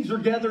 The kings are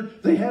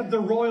gathered. They have their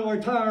royal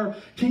attire.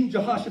 King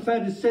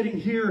Jehoshaphat is sitting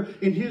here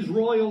in his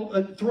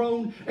royal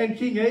throne. And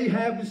King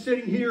Ahab is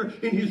sitting here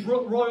in his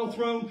royal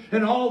throne.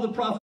 And all the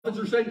prophets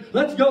are saying,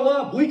 let's go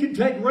up. We can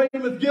take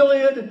Ramoth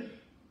Gilead.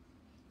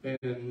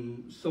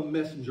 And some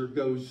messenger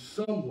goes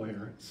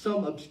somewhere,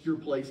 some obscure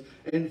place,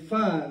 and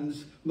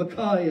finds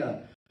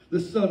Micaiah,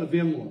 the son of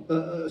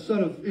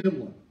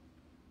Imlah.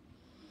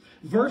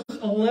 Verse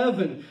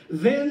 11,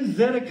 then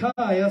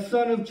Zedekiah,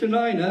 son of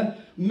Chenaanah,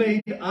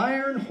 made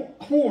iron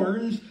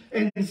horns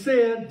and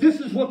said,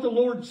 this is what the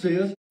Lord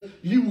says,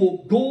 you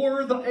will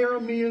gore the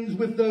Arameans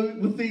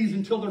with these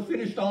until they're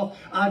finished off.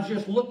 I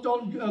just looked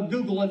on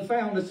Google and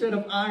found a set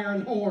of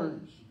iron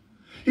horns.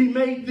 He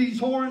made these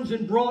horns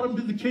and brought them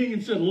to the king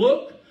and said,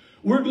 look,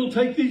 we're going to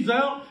take these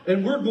out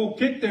and we're going to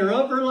kick their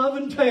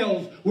ever-loving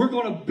tails. We're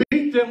going to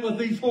beat them with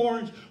these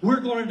horns. We're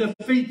going to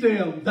defeat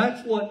them.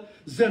 That's what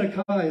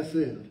Zedekiah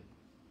said.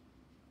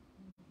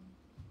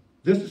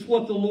 This is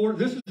what the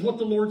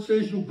Lord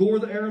says. You'll gore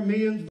the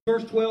Arameans.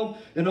 Verse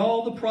 12, and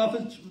all the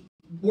prophets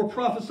were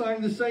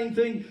prophesying the same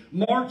thing.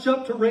 March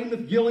up to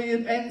Ramoth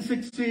Gilead and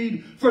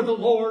succeed, for the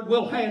Lord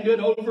will hand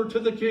it over to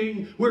the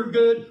king. We're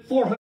good.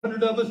 400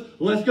 of us.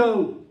 Let's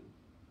go.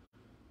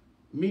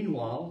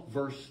 Meanwhile,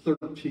 verse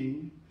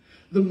 13,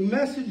 the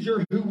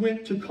messenger who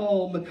went to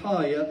call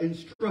Micaiah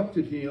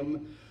instructed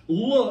him,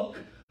 look,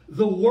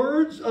 the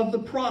words of the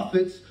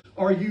prophets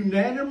are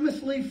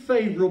unanimously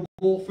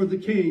favorable for the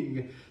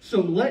king.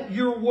 So let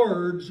your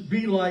words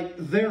be like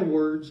their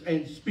words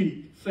and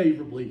speak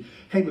favorably.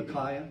 Hey,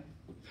 Micaiah,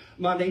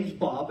 my name's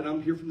Bob, and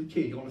I'm here from the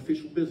king on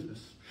official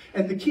business.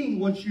 And the king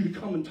wants you to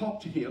come and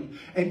talk to him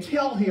and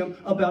tell him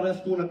about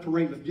us going up to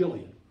Ramoth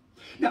Gilead.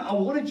 Now, I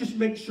want to just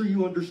make sure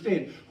you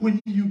understand. When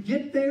you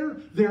get there,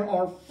 there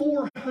are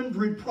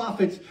 400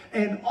 prophets,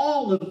 and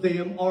all of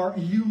them are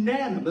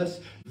unanimous.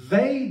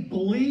 They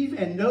believe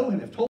and know and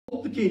have told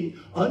the king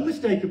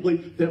unmistakably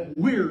that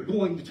we're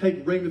going to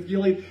take Ramoth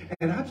Gilead.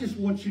 And I just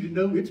want you to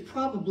know it's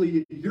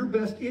probably in your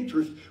best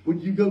interest when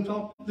you go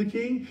talk to the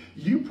king.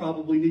 You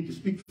probably need to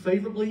speak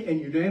favorably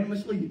and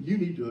unanimously, and you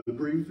need to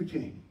agree with the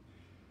king.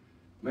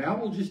 Now, I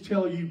will just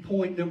tell you,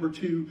 point number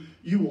 2,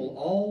 you will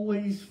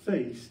always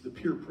face the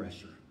peer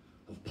pressure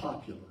of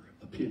popular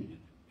opinion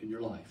in your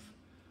life.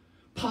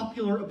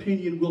 Popular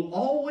opinion will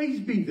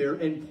always be there,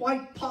 and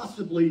quite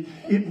possibly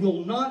it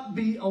will not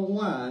be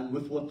aligned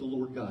with what the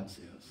Lord God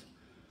says.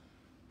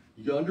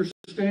 You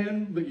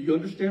understand? But you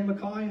understand,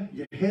 Micaiah?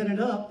 You headed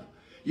up.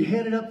 You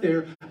headed up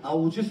there.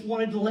 I just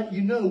wanted to let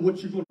you know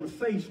what you're going to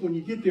face when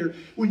you get there.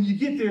 When you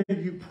get there,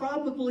 you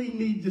probably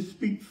need to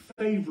speak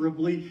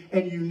favorably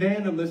and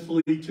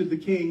unanimously to the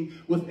king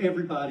with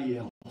everybody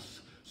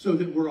else, so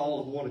that we're all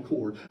of one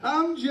accord.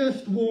 I'm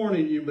just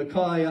warning you,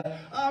 Micaiah.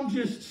 I'm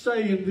just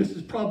saying this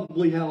is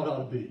probably how it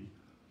ought to be.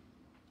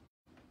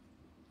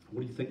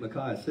 What do you think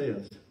Micaiah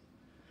says?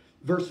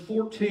 Verse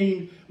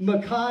 14,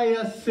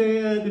 Micaiah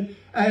said,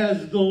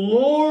 as the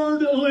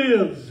Lord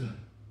lives.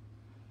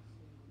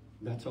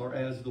 That's our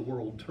as the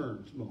world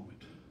turns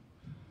moment.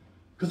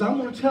 Because I'm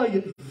going to tell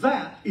you,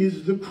 that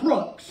is the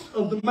crux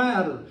of the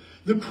matter.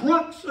 The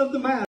crux of the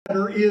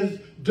matter is,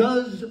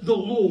 does the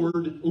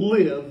Lord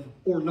live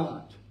or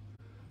not?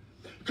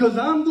 Because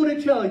I'm going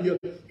to tell you,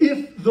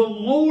 if the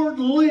Lord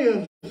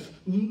lives,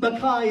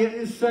 Micaiah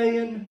is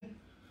saying,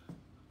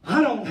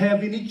 I don't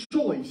have any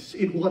choice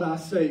in what I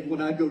say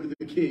when I go to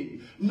the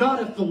king.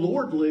 Not if the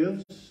Lord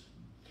lives.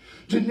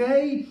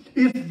 Today,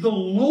 if the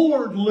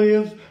Lord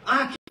lives,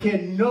 I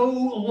can no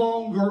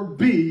longer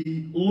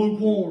be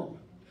lukewarm.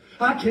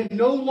 I can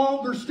no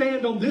longer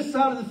stand on this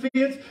side of the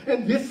fence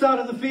and this side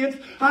of the fence.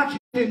 I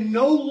can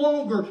no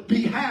longer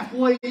be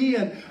halfway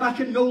in. I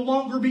can no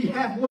longer be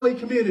halfway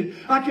committed.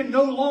 I can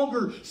no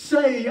longer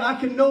say, I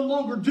can no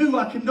longer do,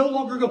 I can no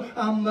longer go.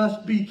 I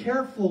must be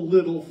careful,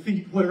 little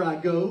feet, where I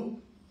go.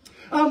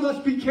 I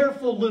must be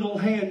careful, little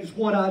hands,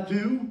 what I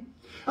do.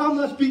 I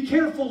must be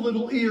careful,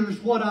 little ears,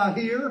 what I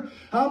hear.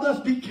 I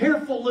must be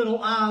careful,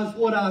 little eyes,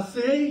 what I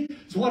see.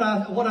 It's what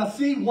I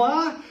see.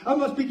 Why? I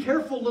must be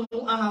careful,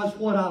 little eyes,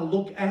 what I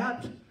look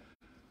at.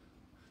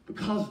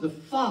 Because the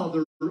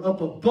Father up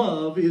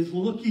above is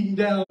looking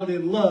down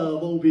in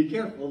love. Oh, be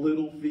careful,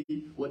 little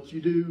feet, what you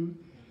do.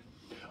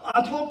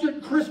 I talked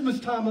at Christmas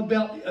time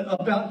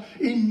about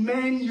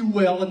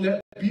Emmanuel, and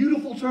that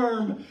beautiful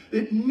term.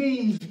 It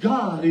means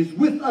God is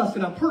with us,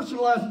 and I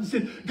personalized it and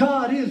said,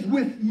 God is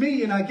with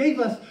me, and I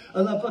gave us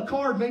a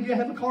card. Maybe I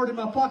have a card in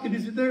my pocket.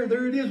 Is it there?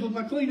 There it is with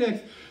my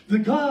Kleenex. The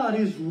God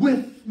is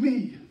with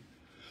me.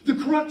 The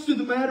crux of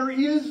the matter,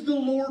 is the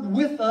Lord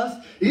with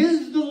us?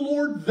 Is the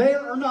Lord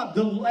there or not?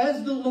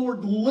 As the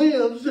Lord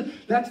lives,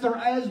 that's their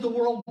as the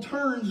world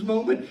turns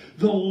moment.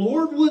 The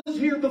Lord was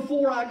here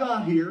before I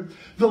got here.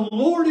 The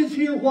Lord is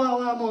here while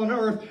I'm on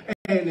earth.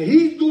 And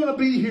He's going to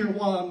be here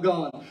while I'm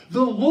gone.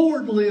 The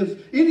Lord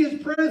lives in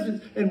His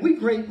presence. And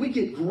we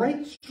get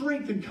great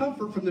strength and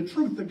comfort from the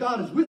truth that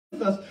God is with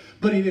us.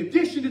 But in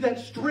addition to that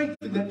strength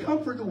and that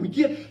comfort that we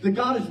get that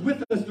God is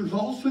with us, there's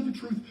also the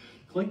truth.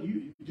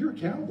 Clayton, you're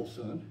accountable,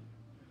 son.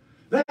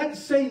 That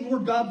same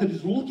Lord God that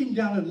is looking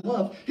down in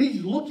love,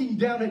 He's looking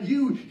down at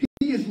you.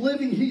 He is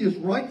living. He is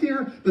right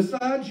there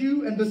beside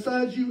you and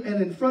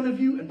in front of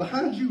you and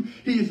behind you.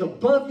 He is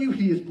above you.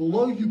 He is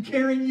below you,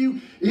 carrying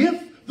you.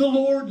 If the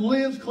Lord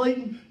lives,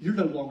 Clayton, you're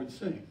no longer the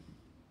same.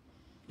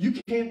 You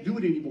can't do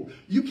it anymore.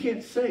 You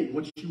can't say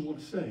what you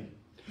want to say.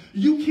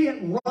 You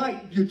can't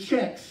write your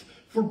checks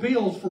for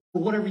bills for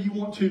whatever you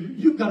want to.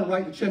 You've got to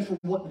write the checks for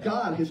what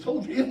God has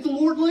told you. If the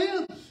Lord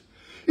lives.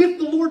 If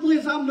the Lord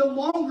lives, I'm no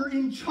longer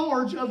in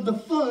charge of the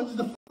funds,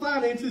 the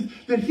finances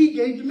that He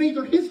gave to me.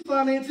 They're His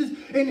finances,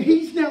 and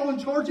He's now in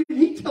charge, and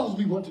He tells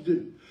me what to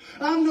do.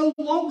 I no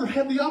longer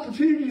have the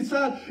opportunity to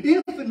decide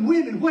if and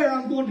when and where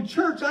I'm going to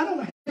church. I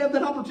don't have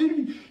that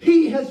opportunity.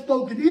 He has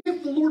spoken.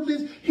 If the Lord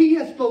lives, He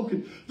has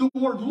spoken. The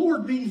word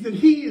Lord means that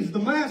He is the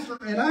master,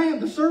 and I am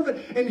the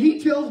servant, and He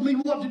tells me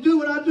what to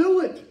do, and I do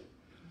it.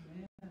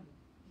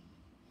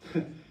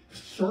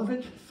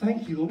 Servant,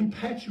 thank you. Let me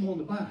pat you on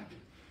the back.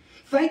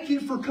 Thank you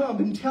for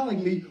coming and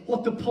telling me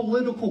what the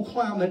political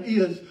climate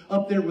is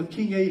up there with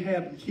King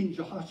Ahab and King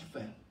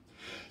Jehoshaphat.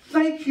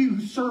 Thank you,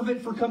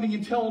 servant, for coming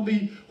and telling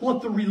me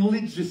what the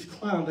religious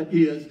climate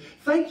is.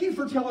 Thank you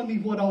for telling me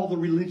what all the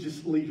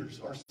religious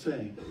leaders are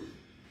saying.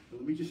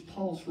 Let me just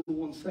pause for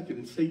 1 second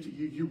and say to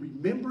you, you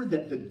remember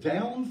that the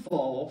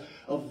downfall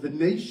of the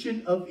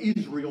nation of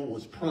Israel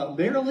was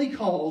primarily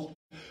caused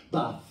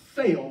by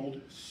failed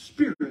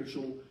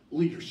spiritual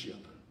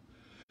leadership.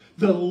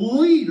 The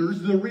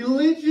leaders, the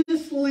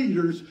religious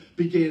leaders,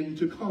 began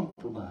to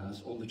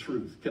compromise on the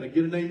truth. Can I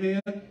get an amen?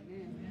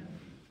 Amen.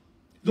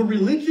 The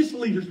religious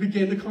leaders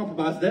began to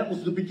compromise. That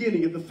was the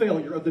beginning of the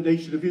failure of the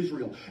nation of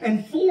Israel.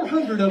 And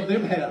 400 of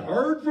them had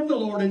heard from the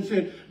Lord and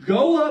said,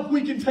 go up,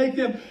 we can take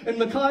them. And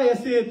Micaiah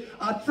said,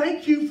 I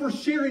thank you for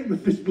sharing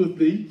this with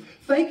me.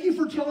 Thank you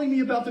for telling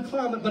me about the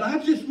climate, but I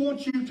just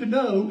want you to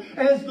know,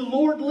 as the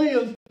Lord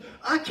lives,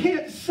 I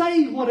can't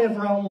say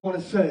whatever I want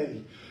to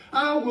say.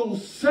 I will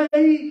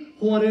say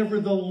whatever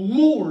the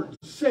Lord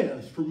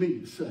says for me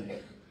to say.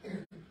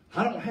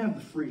 I don't have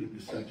the freedom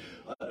to say,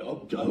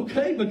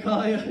 okay,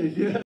 Micaiah,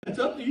 yeah, it's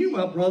up to you,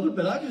 my brother,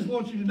 but I just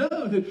want you to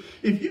know that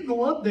if you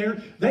go up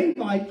there, they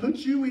might put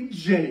you in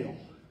jail.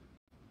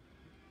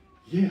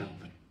 Yeah,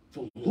 but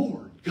the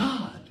Lord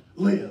God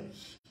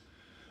lives.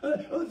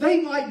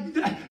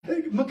 Micaiah,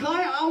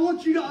 I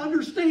want you to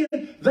understand,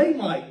 they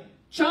might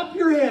chop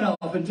your head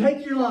off and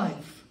take your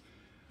life.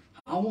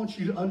 I want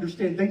you to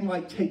understand they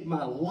might take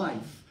my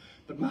life,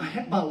 but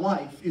my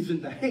life is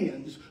in the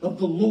hands of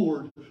the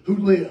Lord who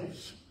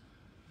lives.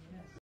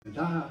 And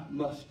I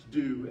must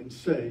do and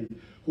say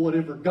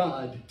whatever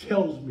God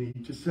tells me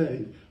to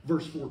say.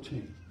 Verse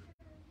 14.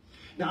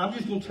 Now, I'm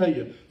just going to tell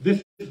you,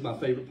 this is my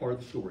favorite part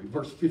of the story.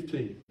 Verse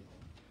 15.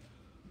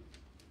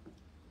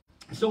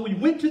 So he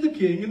went to the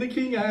king, and the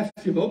king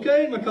asked him,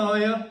 okay,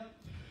 Micaiah,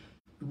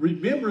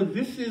 remember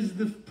this is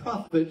the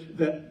prophet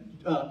that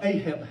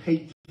Ahab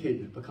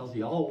hated because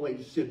he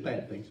always said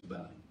bad things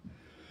about him.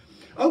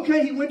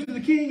 Okay, he went to the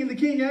king, and the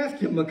king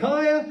asked him,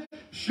 Micaiah,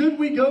 should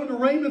we go to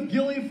Ramoth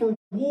Gilead for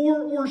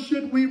war, or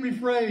should we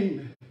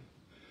refrain?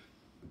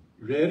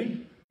 You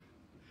ready?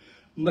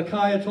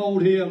 Micaiah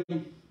told him,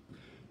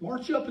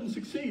 march up and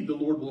succeed. The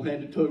Lord will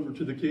hand it over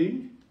to the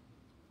king.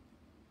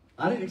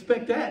 I didn't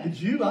expect that, did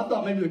you? I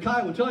thought maybe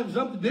Micaiah would tell him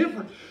something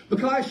different.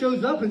 Micaiah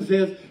shows up and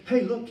says,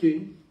 hey, look,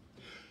 king,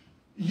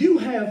 you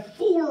have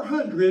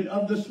 400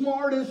 of the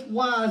smartest,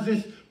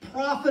 wisest,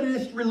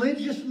 prophetess,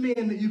 religious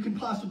men that you can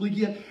possibly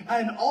get,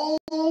 and all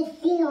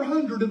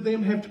 400 of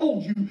them have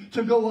told you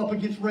to go up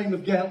against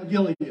Ramoth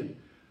Gilead.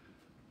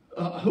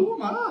 Who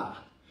am I?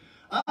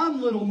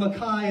 I'm little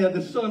Micaiah,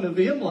 the son of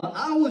Imlah.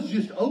 I was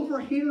just over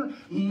here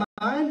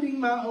minding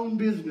my own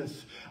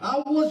business.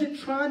 I wasn't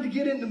trying to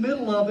get in the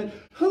middle of it.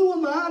 Who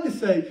am I to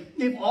say?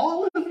 If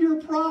all of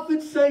your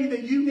prophets say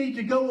that you need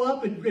to go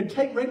up and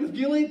take Ramoth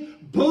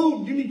Gilead,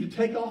 boom, you need to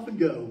take off and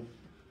go.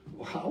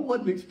 Well, I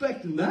wasn't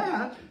expecting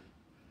that.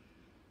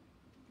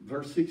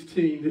 Verse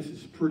 16, this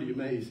is pretty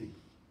amazing.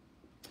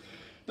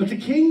 But the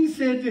king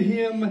said to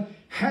him,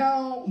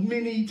 how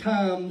many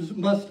times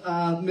must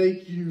I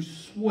make you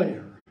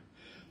swear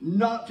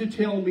not to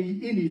tell me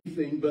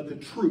anything but the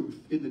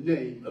truth in the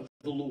name of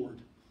the Lord?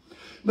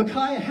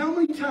 Micaiah, how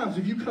many times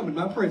have you come in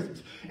my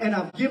presence and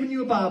I've given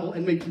you a Bible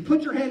and made you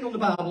put your hand on the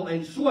Bible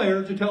and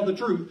swear to tell the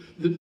truth,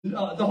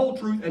 the whole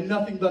truth and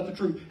nothing but the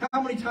truth?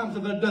 How many times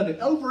have I done it?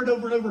 Over and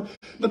over and over.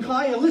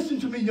 Micaiah,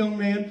 listen to me, young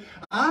man.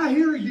 I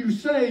hear you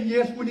saying,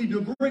 yes, we need to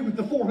agree with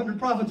the 400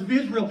 prophets of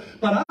Israel,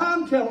 but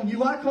I'm telling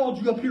you, I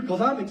called you up here because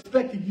I'm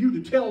expecting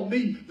you to tell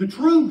me the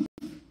truth.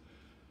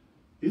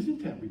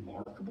 Isn't that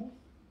remarkable?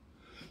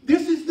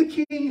 This is the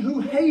king who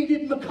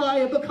hated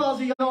Micaiah because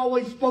he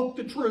always spoke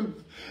the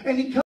truth. And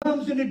he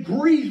comes and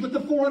agrees with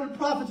the 400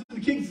 prophets.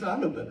 And the king says, I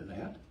know better than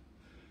that.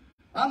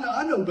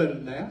 I know better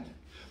than that.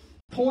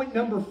 Point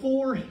number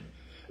 4,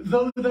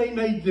 though they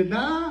may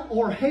deny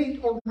or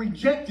hate or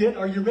reject it,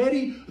 are you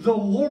ready? The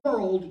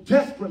world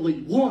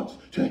desperately wants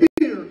to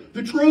hear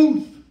the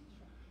truth.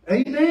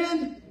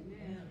 Amen?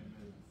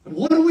 And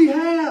what do we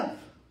have?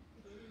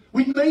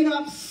 We may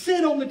not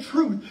sit on the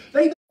truth.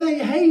 They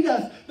hate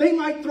us. They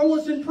might throw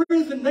us in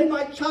prison. They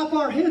might chop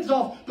our heads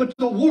off. But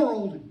the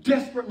world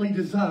desperately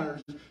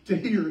desires to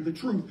hear the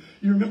truth.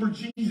 You remember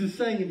Jesus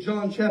saying in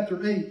John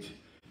chapter 8,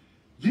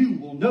 you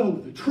will know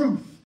the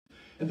truth,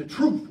 and the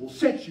truth will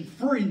set you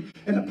free.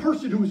 And the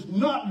person who is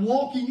not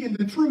walking in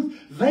the truth,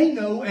 they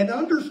know and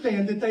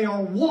understand that they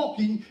are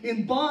walking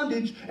in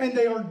bondage, and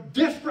they are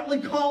desperately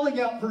calling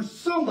out for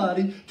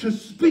somebody to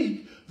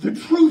speak the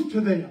truth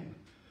to them.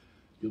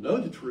 You'll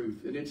know the truth,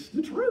 and it's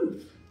the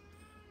truth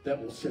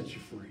that will set you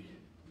free.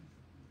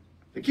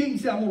 The king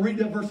said, I'm going to read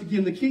that verse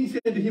again. The king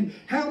said to him,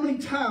 how many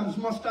times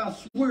must I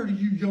swear to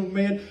you, young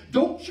man?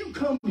 Don't you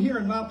come here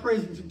in my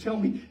presence and tell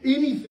me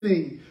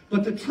anything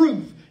but the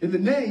truth in the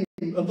name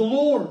of the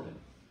Lord.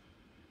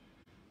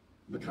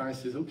 Micaiah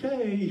says,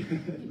 okay,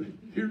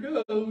 here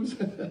goes.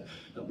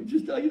 Let me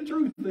just tell you the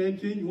truth, man,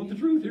 King. You want the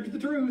truth? Here's the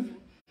truth.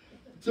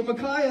 So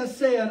Micaiah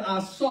said,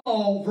 I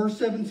saw, verse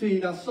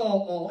 17, I saw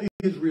all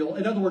Israel.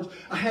 In other words,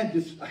 I had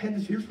this,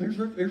 here's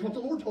what the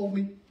Lord told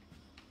me.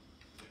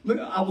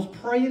 I was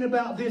praying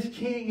about this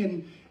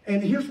king,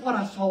 and here's what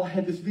I saw. I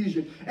had this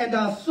vision. And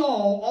I saw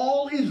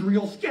all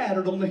Israel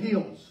scattered on the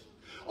hills.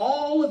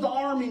 All of the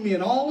army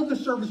men, all of the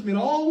servicemen,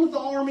 all of the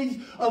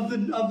armies of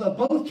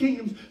both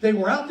kingdoms, they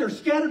were out there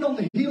scattered on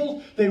the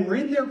hills. They were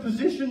in their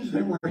positions.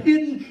 They were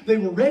hidden. They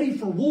were ready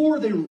for war.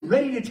 They were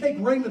ready to take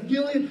Ramoth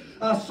Gilead.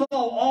 I saw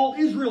all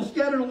Israel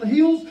scattered on the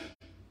hills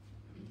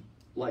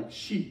like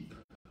sheep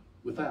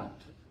without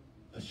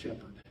a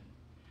shepherd.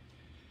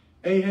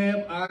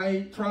 Ahab, I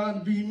ain't trying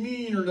to be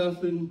mean or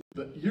nothing,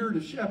 but you're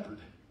the shepherd.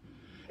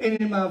 And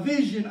in my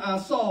vision, I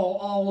saw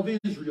all of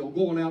Israel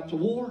going out to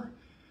war.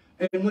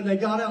 And when they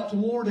got out to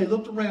war, they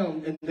looked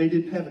around and they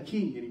didn't have a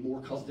king anymore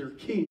because their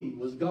king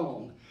was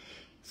gone.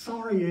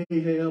 Sorry,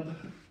 Ahab.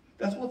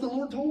 That's what the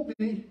Lord told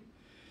me.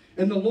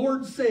 And the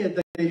Lord said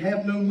that they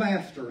have no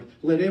master.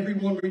 Let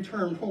everyone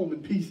return home in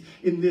peace.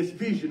 In this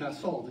vision, I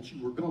saw that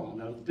you were gone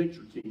out of the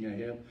picture, King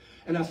Ahab.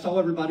 And I saw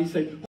everybody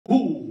say,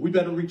 ooh, we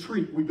better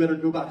retreat. We better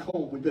go back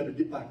home. We better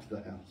get back to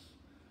the house.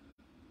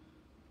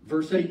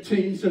 Verse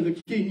 18, so the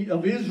king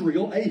of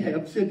Israel,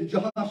 Ahab, said to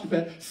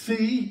Jehoshaphat,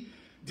 see,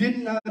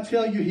 didn't I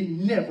tell you he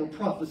never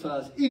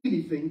prophesies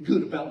anything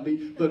good about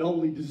me, but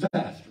only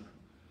disaster?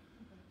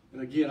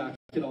 And again, I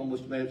can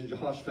almost imagine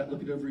Jehoshaphat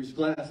looking over his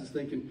glasses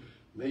thinking,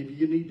 maybe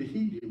you need to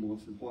heed him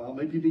once in a while.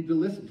 Maybe you need to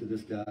listen to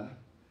this guy.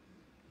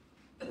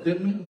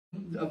 Then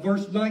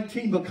verse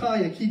 19,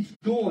 Micaiah keeps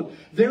going.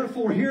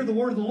 Therefore, hear the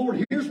word of the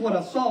Lord. Here's what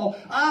I saw.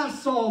 I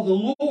saw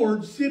the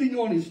Lord sitting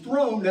on his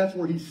throne. That's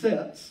where he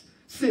sits.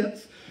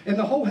 And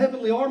the whole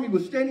heavenly army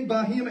was standing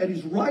by him at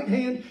his right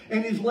hand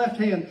and his left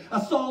hand. I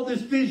saw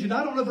this vision.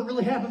 I don't know if it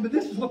really happened, but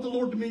this is what the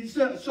Lord to me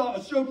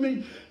showed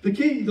me. The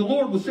king, the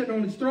Lord, was sitting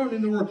on his throne,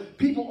 and there were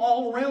people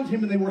all around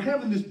him, and they were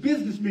having this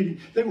business meeting.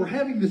 They were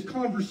having this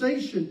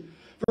conversation.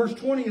 Verse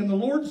 20, and the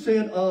Lord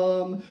said,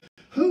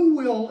 who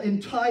will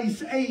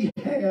entice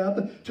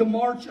Ahab to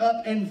march up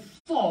and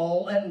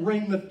fall at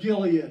Ramoth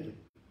Gilead?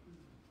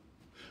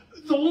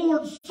 The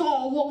Lord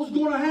saw what was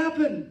going to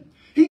happen.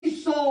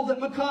 He saw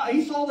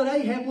that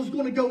Ahab was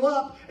going to go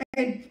up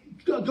and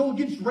go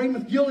against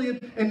Ramoth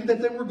Gilead, and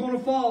that they were going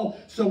to fall.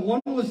 So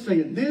one was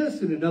saying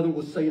this, and another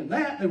was saying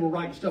that. They were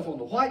writing stuff on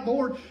the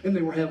whiteboard, and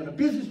they were having a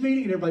business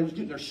meeting, and everybody was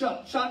getting their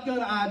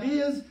shotgun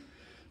ideas.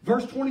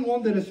 Verse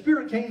 21, then a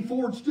spirit came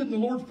forward, stood in the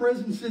Lord's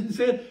presence, and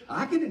said,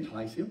 I can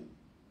entice him.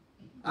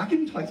 I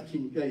can entice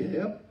King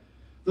Ahab.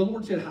 The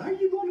Lord said, how are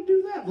you going to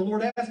do that? The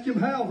Lord asked him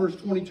how. Verse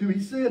 22,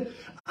 he said,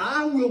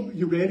 I will,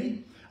 you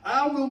ready?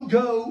 I will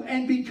go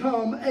and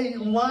become a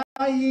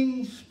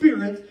lying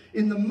spirit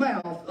in the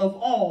mouth of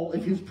all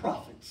of his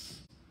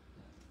prophets.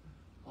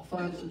 I'll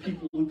find some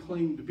people who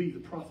claim to be the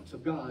prophets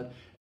of God,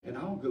 and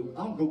I'll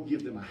go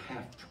give them a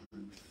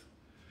half-truth.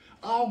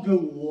 I'll go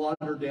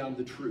water down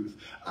the truth.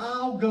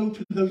 I'll go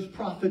to those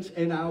prophets,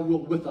 and I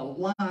will, with a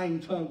lying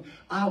tongue,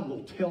 I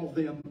will tell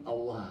them a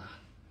lie.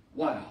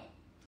 Wow.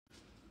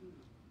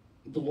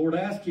 The Lord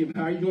asked him,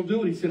 how are you going to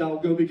do it? He said, I'll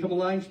go become a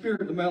lying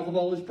spirit in the mouth of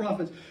all his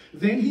prophets.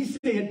 Then he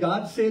said,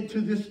 God said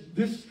to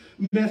this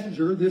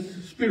messenger,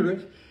 this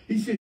spirit, he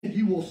said,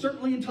 you will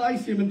certainly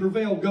entice him and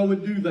prevail. Go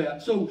and do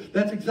that. So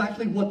that's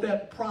exactly what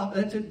that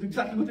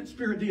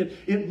spirit did.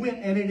 It went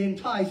and it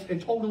enticed and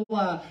told a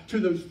lie to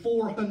those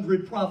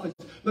 400 prophets.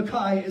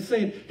 Micaiah is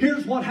saying,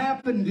 here's what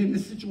happened in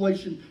this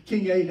situation,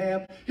 King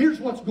Ahab. Here's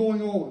what's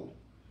going on.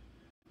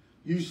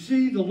 You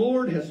see, the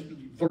Lord has,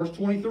 verse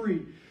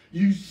 23,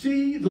 You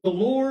see, the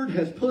Lord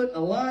has put a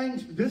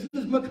lying... This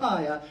is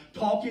Micaiah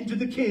talking to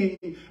the king,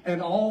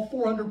 and all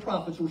 400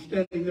 prophets were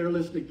standing there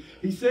listening.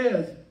 He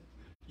says,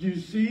 you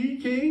see,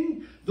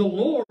 king, the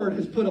Lord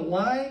has put a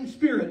lying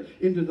spirit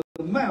into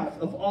the mouth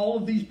of all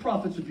of these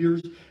prophets of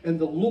yours, and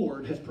the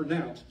Lord has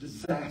pronounced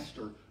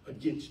disaster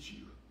against you.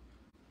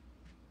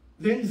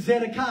 Then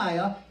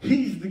Zedekiah,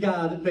 he's the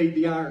guy that made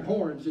the iron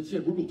horns and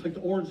said, we're going to take the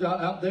horns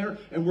out there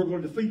and we're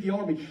going to defeat the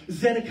army.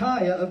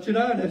 Zedekiah of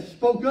Chenaanah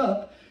spoke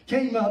up,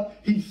 came up,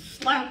 he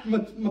slapped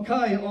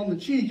Micaiah on the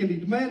cheek and he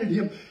demanded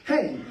him,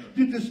 hey,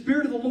 did the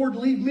Spirit of the Lord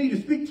lead me to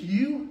speak to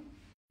you?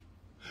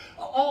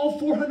 All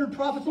 400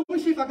 prophets, let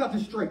me see if I got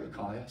this straight,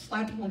 Micaiah.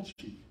 Slapped him on the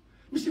cheek.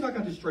 Let me see if I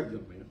got this straight,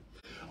 young man.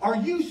 Are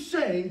you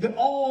saying that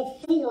all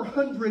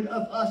 400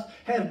 of us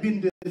have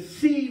been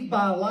deceived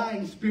by a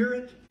lying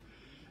spirit?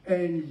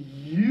 And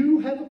you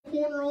have a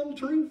corner on the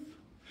truth?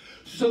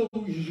 So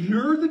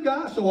you're the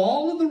guy. So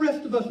all of the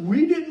rest of us,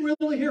 we didn't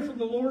really hear from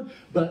the Lord,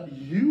 but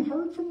you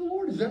heard from the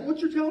Lord? Is that what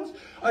you're telling us?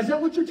 Is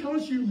that what you're telling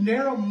us, you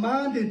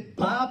narrow-minded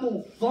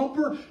Bible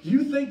thumper?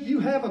 You think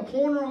you have a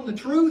corner on the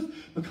truth?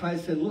 Micaiah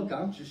said, look,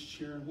 I'm just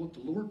sharing what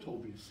the Lord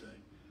told me to say.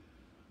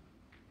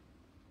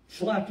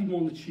 Slapped him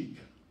on the cheek.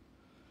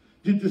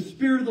 Did the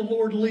Spirit of the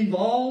Lord leave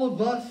all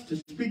of us to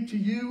speak to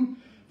you?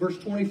 Verse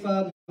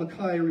 25,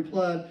 Micaiah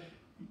replied,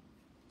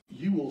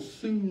 you will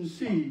soon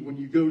see when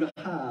you go to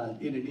hide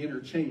in an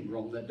inner chamber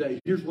on that day.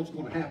 Here's what's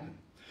going to happen.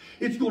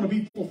 It's going to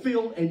be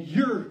fulfilled, and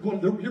you're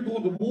going to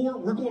war.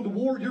 We're going to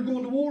war. You're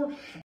going to war.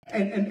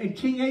 And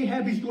King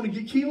Ahab is going to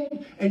get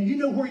killed. And you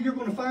know where you're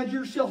going to find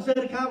yourself,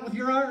 Zedekiah, with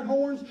your iron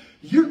horns?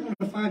 You're going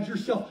to find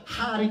yourself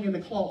hiding in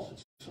the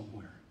closet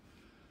somewhere.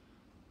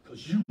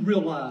 Because you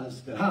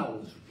realize that I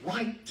was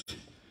right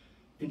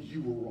and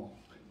you were wrong.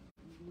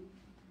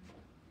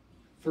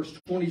 Verse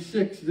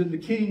 26, then the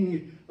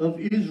king of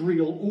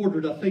Israel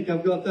ordered, I think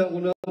I've got that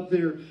one up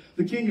there.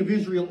 The king of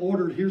Israel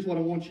ordered, here's what I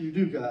want you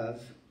to do, guys.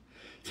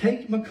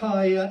 Take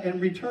Micaiah and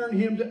return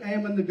him to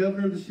Ammon, the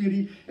governor of the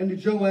city, and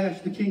to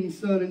Joash, the king's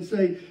son, and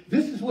say,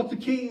 this is what the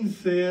king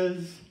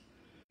says.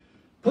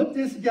 Put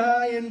this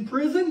guy in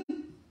prison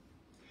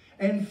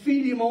and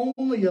feed him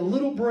only a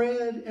little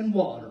bread and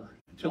water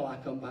until I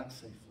come back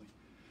safely.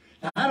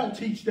 Now, I don't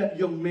teach that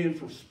young man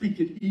for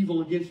speaking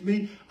evil against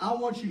me. I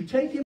want you to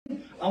take him.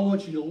 I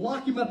want you to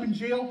lock him up in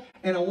jail,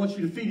 and I want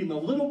you to feed him a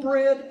little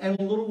bread and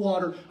a little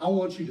water. I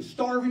want you to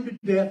starve him to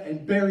death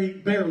and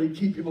barely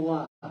keep him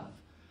alive. I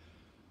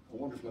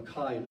wonder if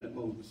Micaiah in that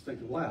moment was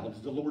thinking, wow,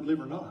 does the Lord live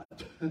or not?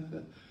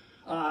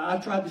 I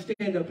tried to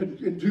stand up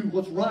and do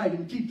what's right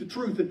and keep the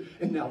truth,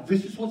 and now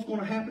this is what's going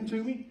to happen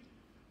to me?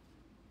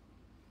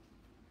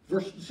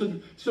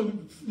 So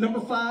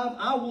number 5,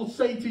 I will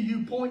say to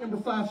you, point number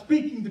 5,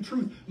 speaking the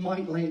truth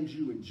might land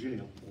you in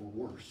jail or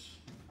worse.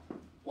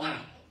 Wow.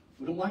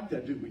 We don't like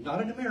that, do we? Not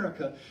in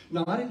America.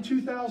 Not in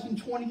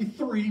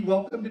 2023.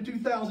 Welcome to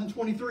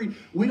 2023.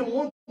 We don't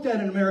want that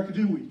in America,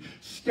 do we?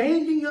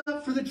 Standing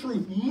up for the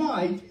truth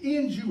might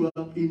end you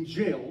up in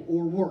jail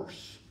or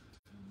worse.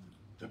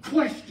 The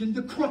question,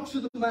 the crux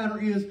of the matter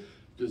is,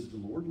 does the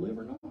Lord live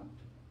or not?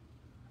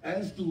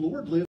 As the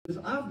Lord lives,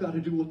 I've got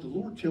to do what the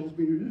Lord tells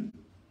me to do.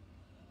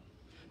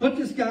 Put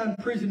this guy in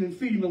prison and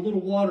feed him a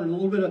little water and a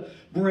little bit of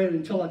bread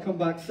until I come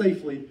back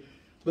safely.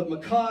 But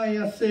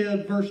Micaiah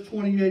said, verse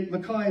 28,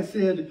 Micaiah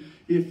said,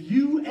 if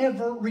you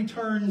ever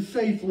return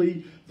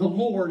safely, the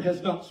Lord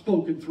has not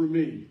spoken through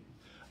me.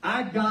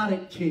 I got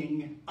it,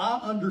 king.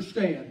 I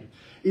understand.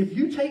 If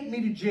you take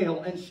me to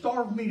jail and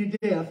starve me to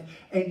death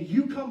and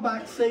you come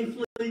back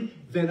safely,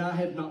 then I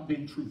have not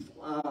been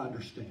truthful. I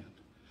understand.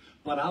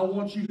 But I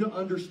want you to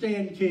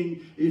understand,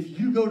 king, if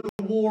you go to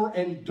war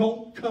and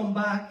don't come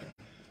back,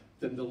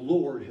 then the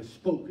Lord has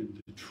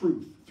spoken the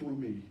truth through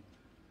me.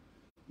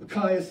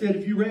 Micaiah said,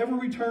 if you ever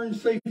return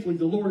safely,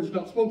 the Lord has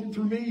not spoken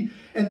through me.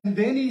 And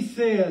then he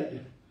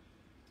said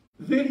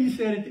at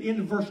the end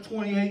of verse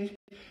 28,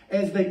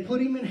 as they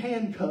put him in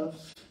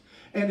handcuffs,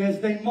 and as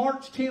they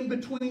marched him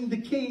between the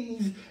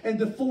kings and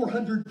the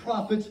 400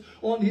 prophets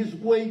on his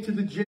way to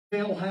the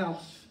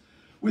jailhouse,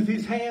 with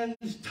his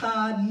hands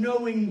tied,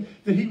 knowing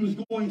that he was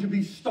going to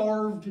be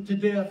starved to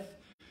death,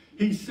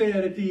 he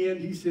said at the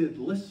end, he said,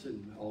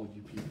 listen, all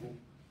you people.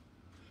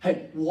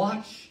 Hey,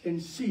 watch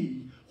and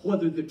see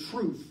whether the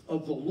truth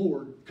of the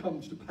Lord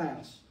comes to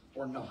pass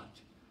or not.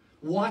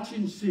 Watch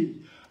and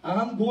see.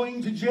 I'm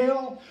going to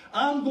jail.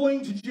 I'm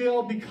going to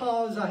jail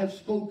because I have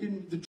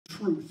spoken the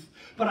truth.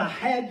 But I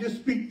had to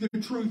speak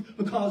the truth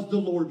because the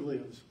Lord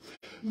lives.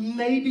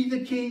 Maybe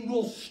the king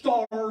will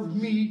starve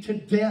me to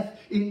death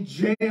in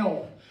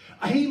jail.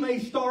 He may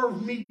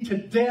starve me to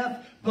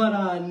death, but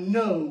I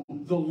know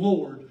the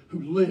Lord who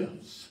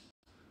lives.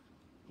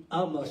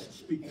 I must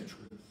speak the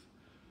truth.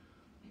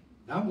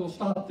 I'm going to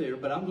stop there,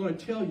 but I'm going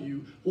to tell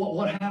you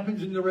what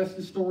happens in the rest of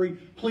the story.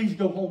 Please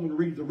go home and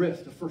read the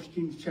rest of 1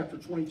 Kings chapter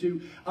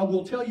 22. I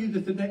will tell you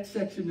that the next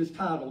section is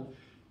titled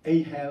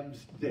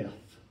Ahab's Death.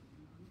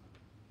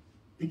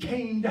 It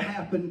came to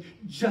happen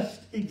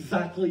just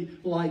exactly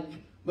like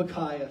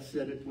Micaiah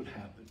said it would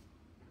happen.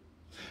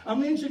 I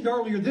mentioned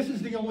earlier, this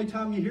is the only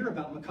time you hear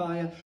about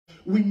Micaiah.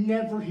 We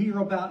never hear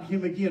about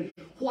him again.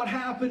 What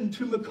happened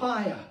to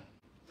Micaiah?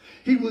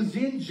 He was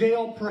in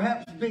jail,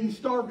 perhaps being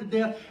starved to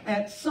death.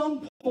 At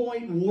some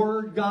point,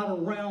 word got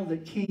around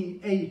that King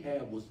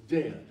Ahab was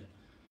dead.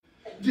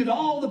 Did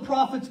all the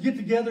prophets get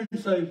together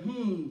and say,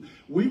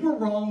 we were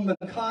wrong,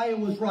 Micaiah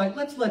was right,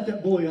 let's let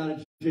that boy out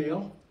of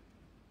jail?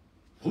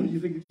 What do you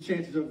think the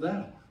chances of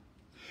that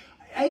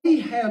are?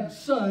 Ahab's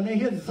son,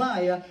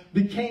 Ahaziah,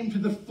 became to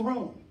the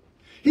throne.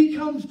 He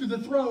comes to the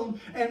throne,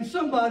 and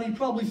somebody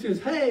probably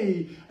says,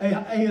 hey,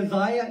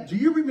 Ahaziah, do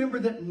you remember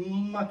that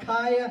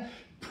Micaiah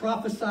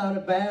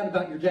prophesied bad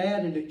about your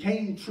dad, and it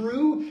came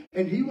true,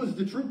 and he was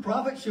the true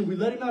prophet? Should we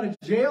let him out of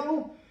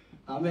jail?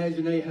 I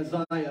imagine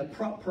Ahaziah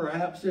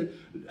perhaps said,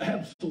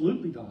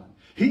 absolutely not.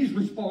 He's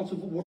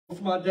responsible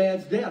for my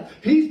dad's death.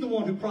 He's the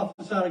one who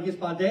prophesied against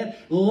my dad.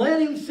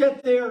 Let him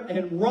sit there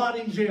and rot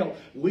in jail.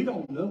 We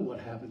don't know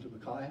what happened to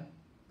Micaiah.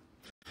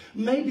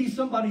 Maybe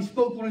somebody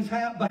spoke on his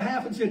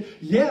behalf and said,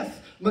 yes,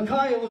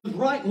 Micaiah was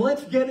right.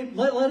 Let's get him.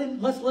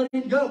 Let's let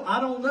him go. I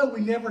don't know.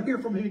 We never hear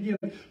from him again.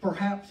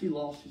 Perhaps he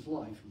lost his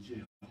life in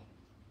jail.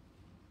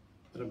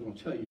 But I'm going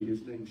to tell you,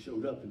 his name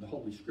showed up in the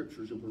Holy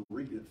Scriptures, and we're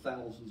reading it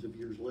thousands of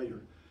years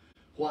later.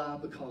 Why?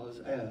 Because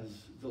as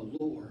the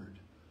Lord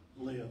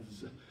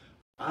lives,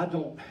 I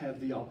don't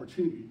have the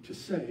opportunity to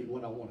say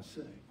what I want to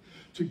say,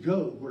 to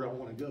go where I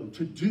want to go,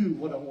 to do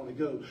what I want to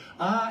go.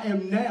 I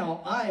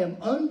am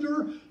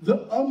under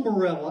the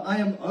umbrella. I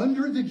am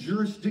under the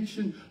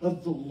jurisdiction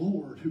of the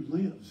Lord who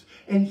lives.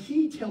 And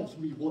He tells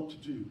me what to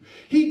do.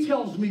 He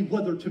tells me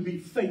whether to be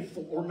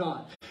faithful or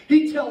not.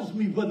 He tells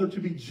me whether to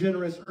be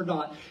generous or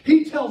not.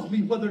 He tells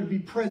me whether to be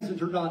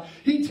present or not.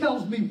 He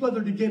tells me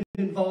whether to get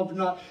involved or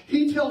not.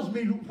 He tells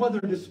me whether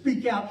to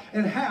speak out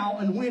and how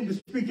and when to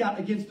speak out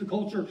against the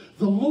culture.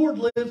 The Lord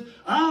lives.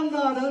 I'm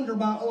not under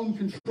my own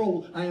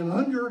control. I am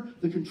under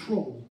the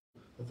control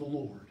of the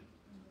Lord.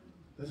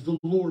 As the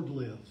Lord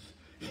lives,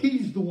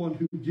 He's the one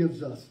who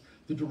gives us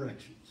the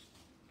directions.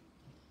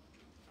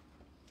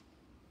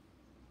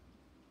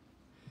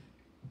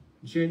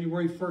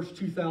 January 1st,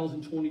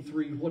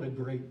 2023, what a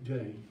great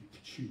day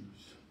to choose.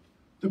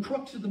 The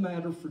crux of the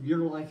matter for your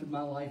life and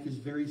my life is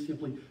very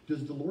simply,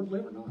 does the Lord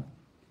live or not?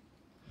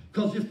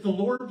 Because if the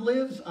Lord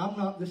lives, I'm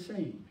not the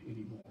same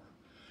anymore.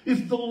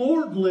 If the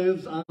Lord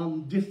lives,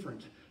 I'm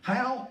different.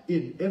 How?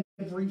 In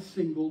every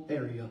single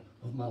area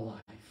of my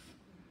life.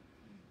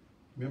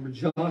 Remember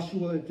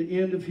Joshua at the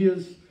end of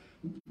his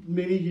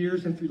many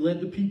years after he led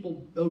the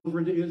people over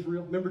into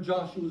Israel? Remember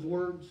Joshua's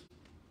words?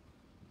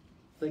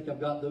 I think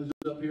I've got those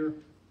up here.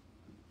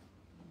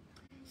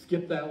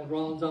 Skip that one,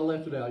 Rollins. I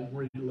left it out. You can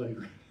read it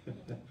later.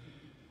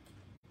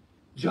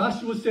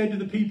 Joshua said to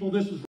the people,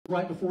 this was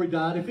right before he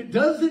died, if it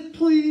doesn't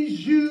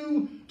please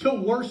you to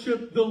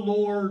worship the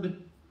Lord,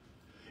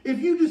 if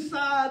you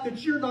decide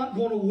that you're not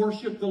going to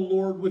worship the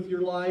Lord with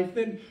your life,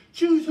 then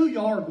choose who you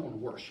are going to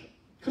worship.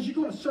 Because you're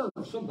going to serve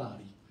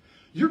somebody.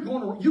 You're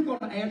going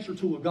to answer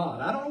to a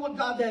God. I don't know what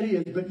God that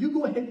is, but you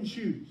go ahead and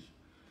choose.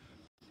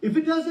 If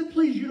it doesn't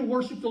please you to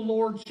worship the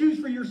Lord, choose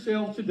for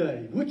yourself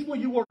today. Which will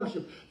you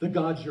worship? The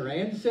gods your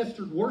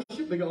ancestors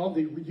worshiped,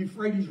 the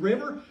Euphrates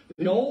River,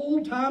 the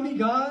old-timey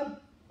God?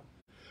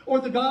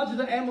 Or the gods of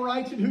the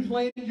Amorites in whose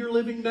land you're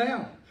living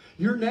now?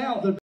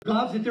 The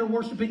gods that they're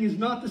worshiping is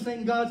not the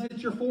same gods that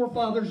your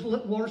forefathers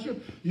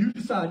worship. You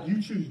decide.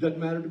 You choose. Doesn't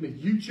matter to me.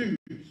 You choose.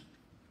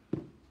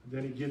 And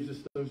then He gives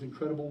us those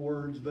incredible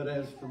words. But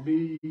as for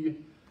me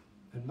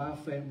and my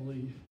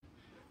family,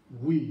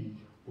 we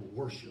will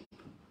worship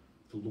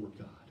the Lord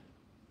God.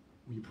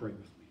 Will you pray with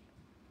me?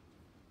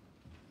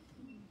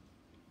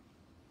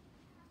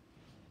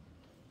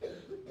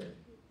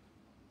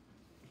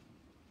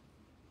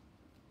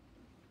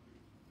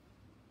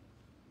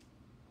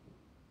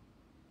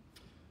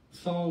 The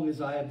song is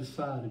I Have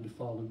Decided to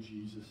Follow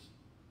Jesus.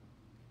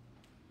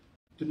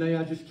 Today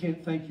I just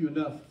can't thank you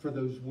enough for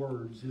those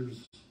words.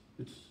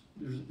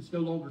 It's no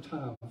longer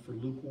time for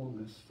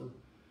lukewarmness, for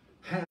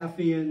half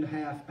in,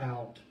 half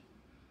out,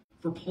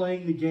 for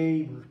playing the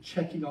game or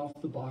checking off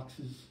the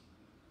boxes.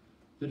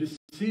 The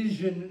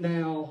decision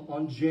now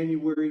on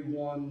January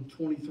 1,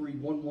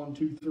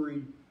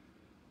 1123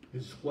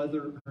 is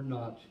whether or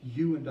not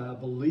you and I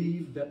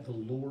believe that the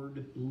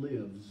Lord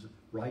lives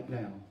right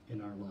now in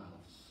our lives.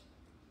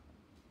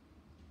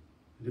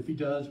 And if He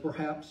does,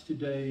 perhaps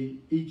today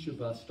each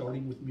of us,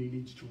 starting with me,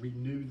 needs to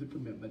renew the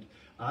commitment.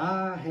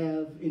 I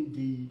have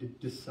indeed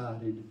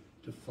decided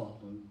to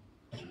follow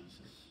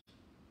Jesus.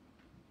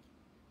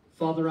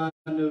 Father, I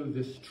know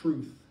this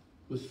truth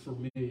was for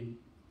me.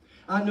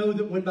 I know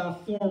that when my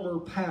former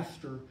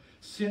pastor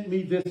sent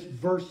me this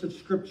verse of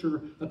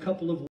Scripture a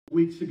couple of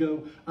weeks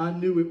ago, I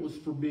knew it was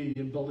for me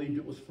and believed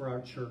it was for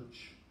our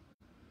church.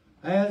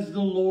 As the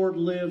Lord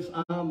lives,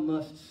 I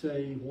must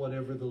say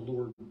whatever the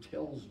Lord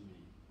tells me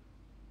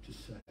to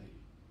say.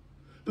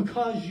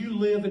 Because you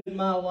live in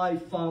my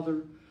life,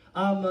 Father,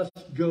 I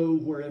must go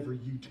wherever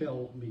you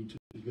tell me to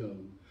go.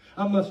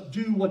 I must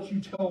do what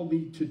you tell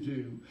me to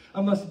do.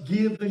 I must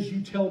give as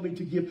you tell me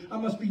to give. I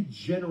must be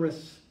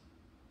generous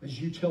as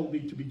you tell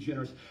me to be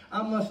generous.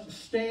 I must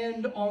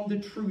stand on the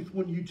truth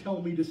when you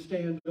tell me to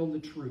stand on the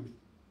truth.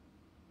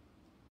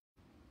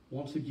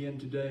 Once again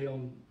today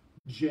on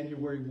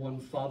January 1,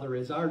 Father,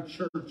 as our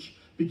church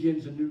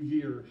begins a new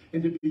year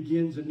and it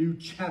begins a new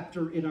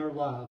chapter in our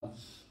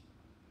lives,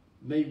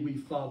 may we,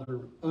 Father,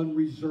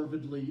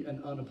 unreservedly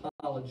and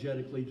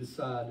unapologetically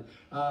decide,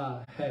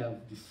 I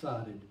have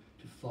decided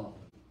to follow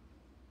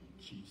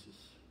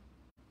Jesus.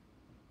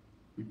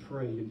 We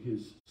pray in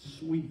his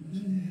sweet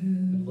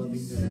and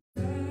loving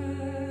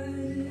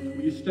name.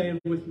 Will you stand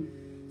with me?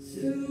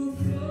 To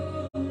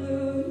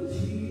follow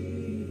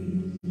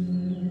Jesus,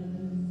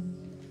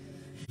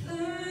 I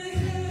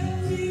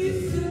have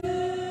decided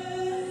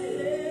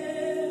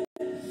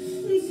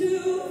to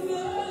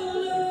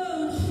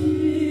follow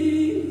Jesus.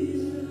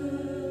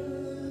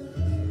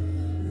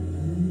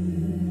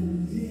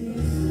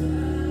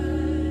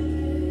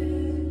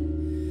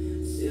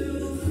 To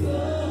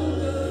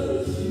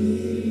follow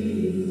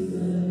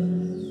Jesus.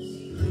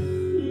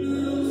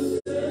 No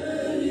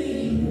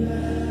turning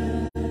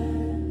back.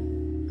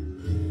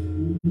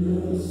 No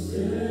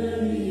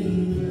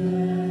turning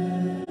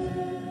back.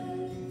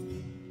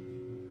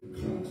 The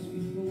cross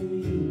before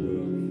me,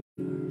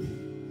 the world behind.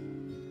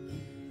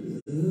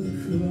 The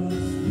cross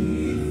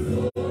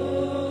before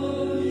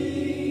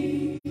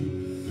me,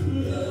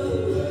 the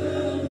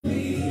world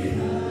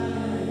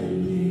behind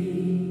me.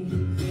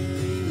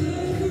 The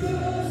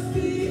cross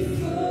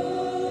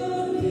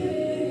before me,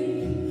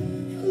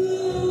 the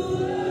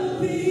world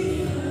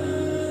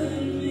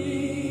behind me.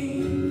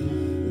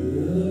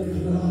 The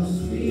cross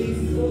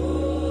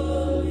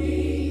before me,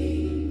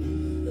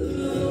 the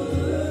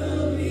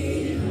world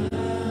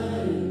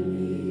behind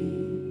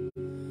me.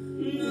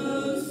 No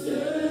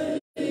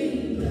turning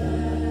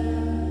back.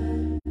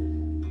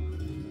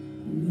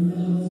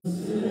 No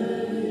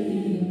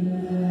turning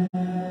back.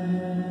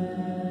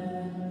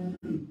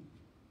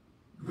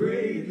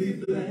 Greatly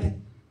black.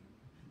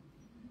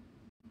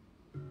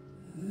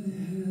 I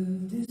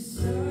have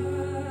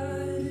decided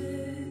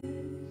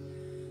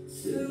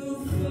to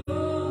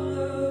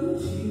follow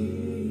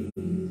Jesus.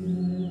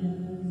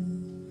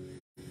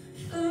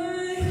 I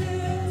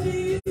have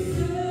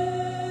decided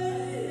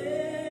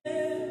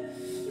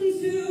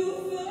to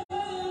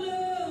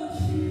follow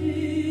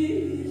Jesus.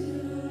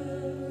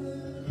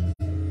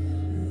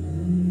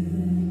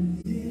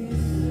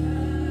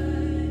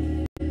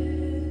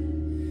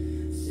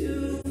 To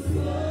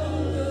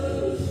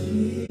follow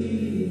Jesus.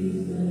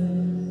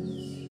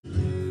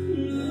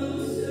 No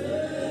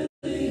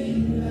turning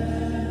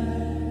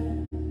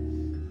back.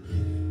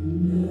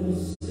 No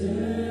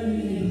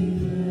turning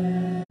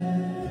back.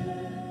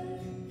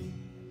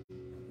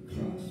 The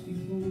cross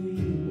before me,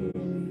 the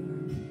world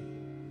behind.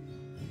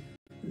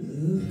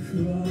 The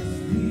cross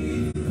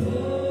before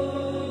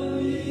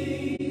me,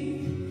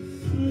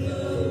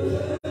 the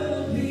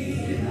world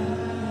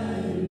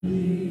behind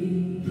me.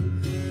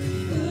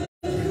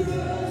 The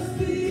cross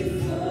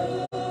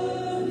before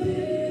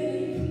me,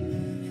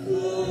 the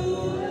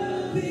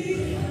world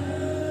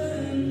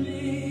behind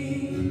me.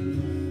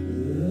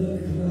 The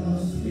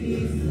cross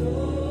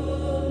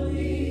before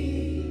me,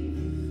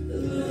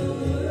 the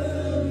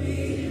world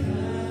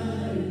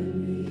behind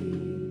me.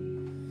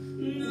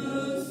 No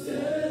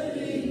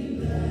turning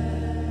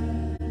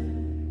back.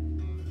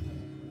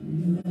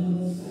 No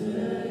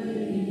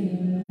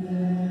turning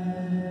back.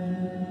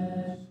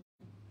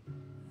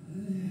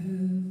 I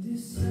have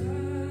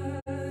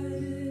decided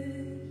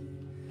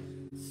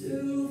to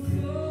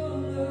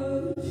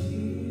follow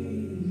Jesus.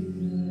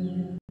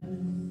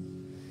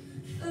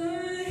 I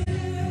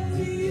have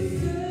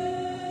decided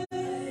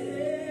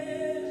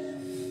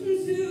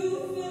to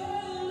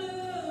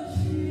follow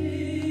Jesus.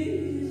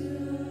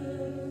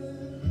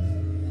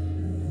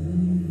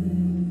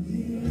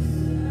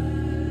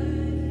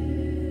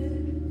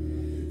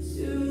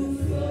 To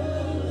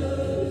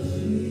follow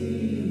Jesus.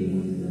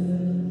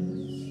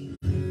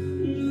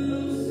 No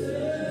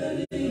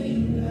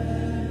turning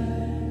back.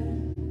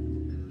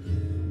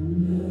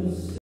 No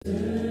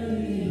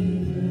turning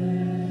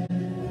back.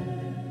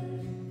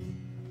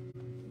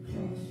 The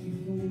cross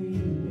before me,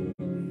 the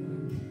world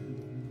behind.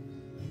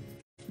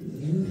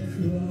 The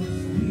cross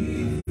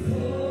before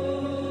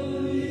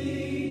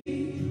me,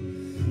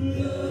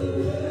 the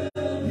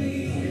world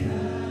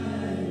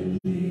behind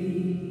me.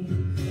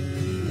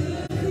 The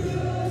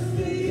cross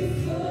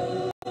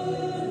before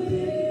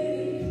me,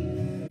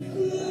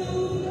 the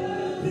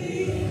world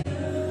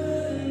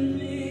behind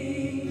me.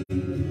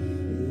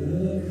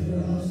 The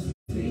cross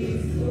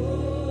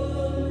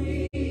before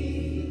me,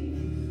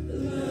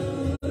 the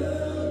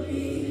world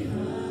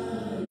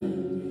behind me.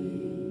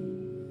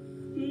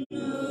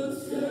 No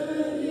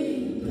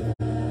turning back.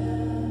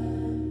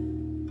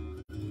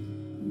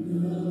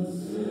 No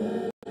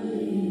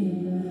turning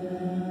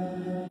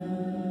back.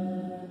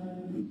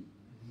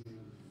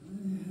 I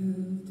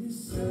have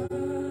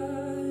decided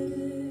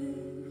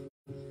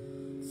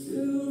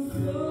to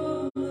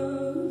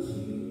follow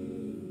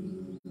Jesus.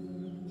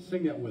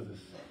 Sing that with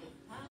us.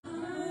 I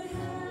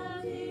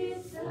have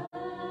decided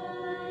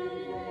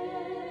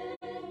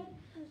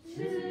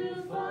to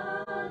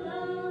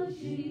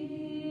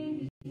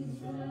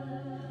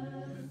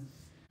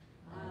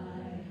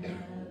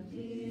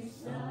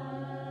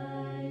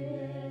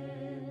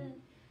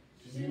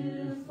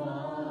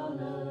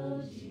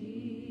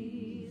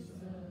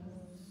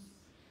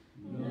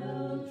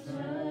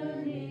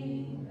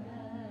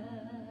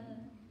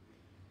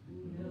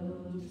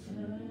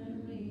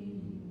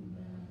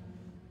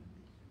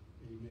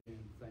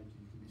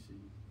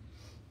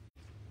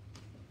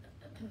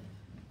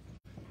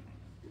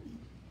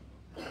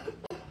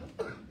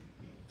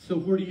So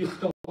where do you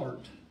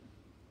start?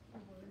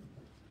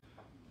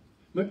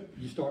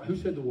 You start, who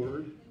said the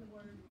word?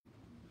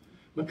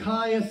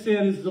 Micaiah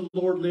said, as the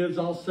Lord lives,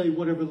 I'll say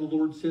whatever the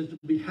Lord says to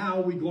me. How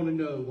are we going to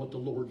know what the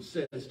Lord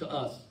says to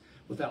us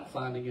without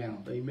finding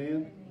out?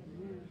 Amen?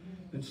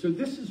 And so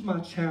this is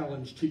my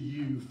challenge to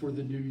you for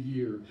the new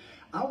year.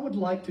 I would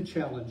like to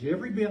challenge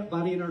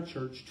everybody in our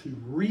church to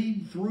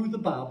read through the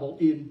Bible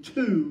in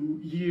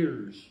 2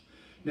 years.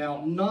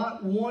 Now,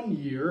 not 1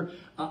 year.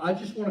 I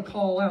just want to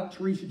call out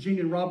Teresa, Jean,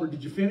 and Robert.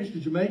 Did you finish?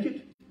 Did you make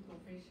it?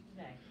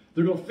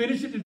 They're going to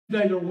finish it today.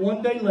 They're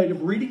 1 day late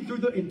of reading through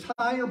the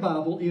entire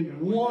Bible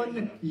in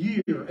 1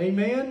 year.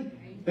 Amen?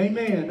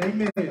 Amen.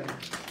 Amen.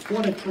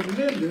 What a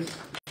tremendous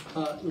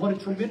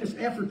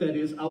effort that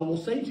is. I will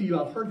say to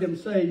you, I've heard them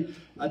say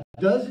a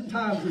dozen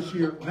times this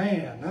year,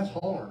 man, that's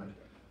hard.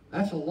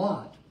 That's a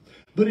lot.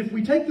 But if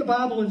we take the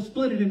Bible and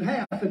split it in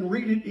half and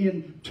read it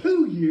in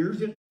 2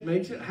 years, it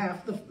makes it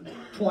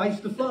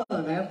twice the fun.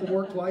 Half the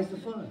work, twice the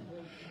fun.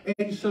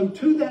 And so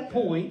to that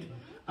point,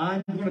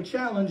 I'm going to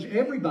challenge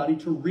everybody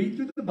to read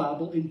through the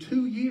Bible in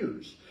 2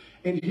 years.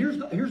 And here's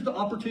the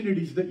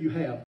opportunities that you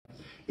have.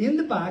 In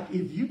the back,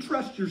 if you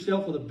trust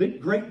yourself with a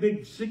great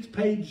big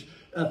 6-page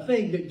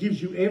thing that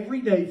gives you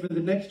every day for the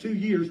next 2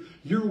 years,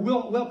 you're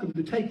welcome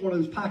to take one of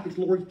those packets.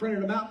 Lori's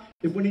printed them out.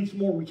 If we need some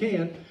more, we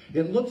can.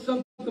 It looks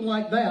something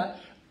like that.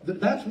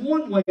 That's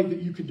one way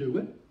that you can do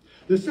it.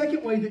 The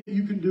second way that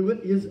you can do it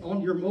is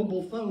on your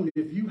mobile phone.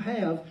 If you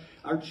have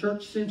our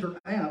Church Center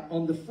app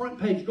on the front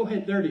page, go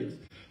ahead, there it is.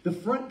 The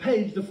front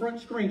page, the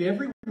front screen,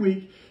 every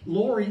week,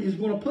 Lori is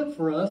going to put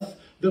for us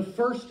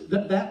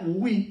that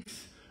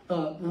week's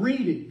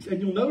readings.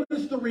 And you'll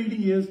notice the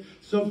reading is,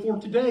 so for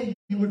today,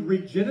 you would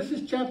read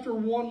Genesis chapter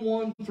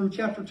 1 through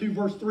chapter 2,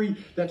 verse 3.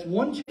 That's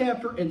 1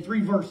 chapter and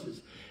 3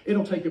 verses.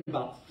 It'll take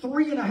about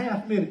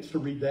 3.5 minutes to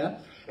read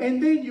that.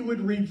 And then you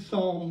would read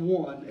Psalm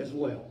 1 as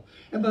well.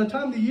 And by the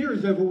time the year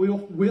is over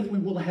with, we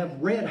will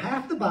have read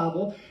half the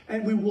Bible,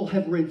 and we will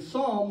have read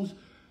Psalms.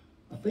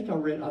 I think I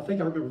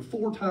remember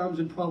 4 times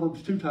and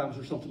Proverbs 2 times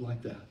or something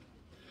like that.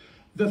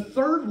 The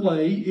third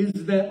way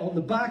is that on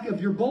the back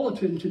of your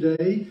bulletin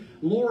today,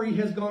 Lori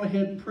has gone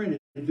ahead and printed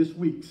this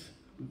week's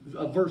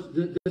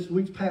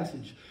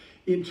passage.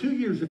 In 2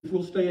 years, if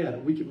we'll stay at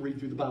it, we can read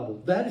through the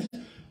Bible. That is,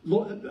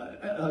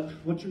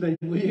 what's your name,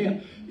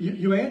 Leanne?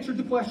 You answered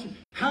the question.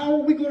 How are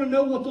we going to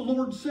know what the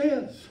Lord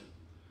says?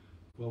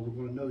 Well,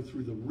 we're going to know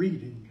through the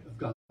reading of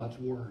God's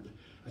Word.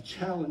 I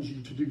challenge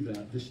you to do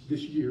that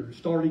this year,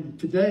 starting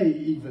today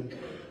even.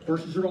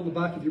 Verses are on the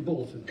back of your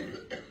bulletin.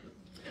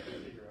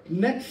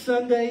 Next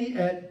Sunday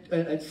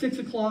at 6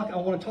 o'clock, I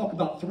want to talk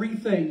about 3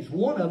 things.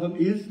 One of them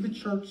is the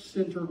Church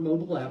Center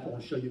mobile app. I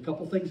want to show you a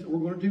couple things that we're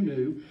going to do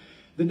new.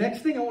 The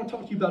next thing I want to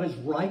talk to you about is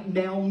Right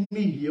Now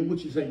Media,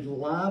 which is a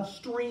live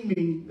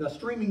streaming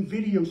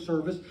video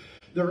service.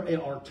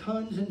 There are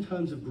tons and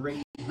tons of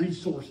great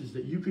resources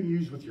that you can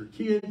use with your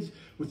kids,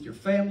 with your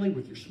family,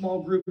 with your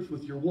small groups,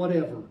 with your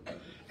whatever.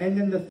 And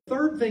then the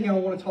third thing I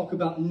want to talk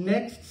about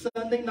next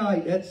Sunday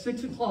night at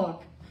 6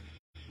 o'clock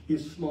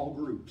is small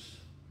groups.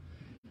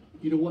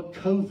 You know what?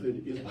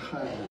 COVID is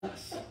behind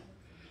us.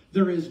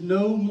 There is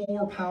no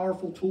more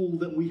powerful tool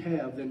that we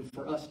have than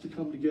for us to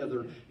come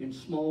together in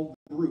small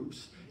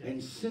groups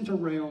and sit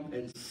around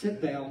and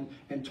sit down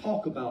and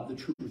talk about the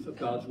truth of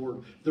God's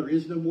Word. There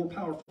is no more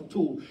powerful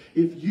tool.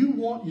 If you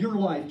want your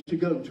life to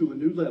go to a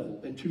new level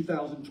in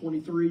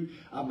 2023,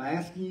 I'm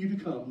asking you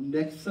to come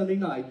next Sunday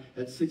night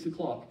at 6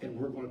 o'clock, and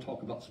we're going to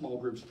talk about small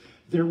groups.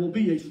 There will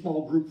be a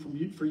small group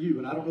for you,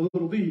 and I don't know who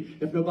it'll be.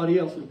 If nobody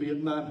else, it'll be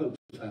at Nine Hopes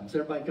house.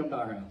 Everybody come to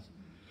our house.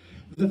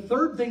 The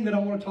third thing that I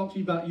want to talk to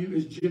you about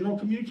is general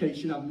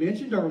communication. I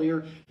mentioned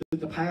earlier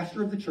that the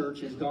pastor of the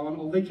church has gone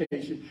on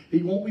vacation.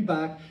 He won't be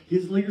back.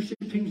 His leadership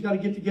team's got to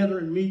get together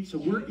and meet. So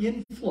we're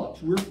in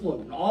flux. We're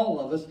floating.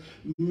 All of us,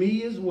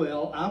 me as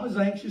well. I'm as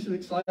anxious and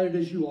excited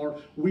as you are.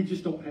 We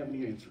just don't have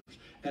any answers.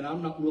 And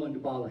I'm not willing to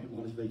bother him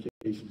on his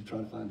vacation to try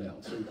to find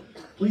out. So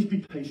please be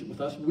patient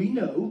with us. We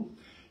know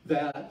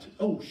that,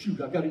 oh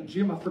shoot,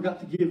 Jim, I forgot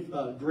to give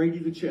Grady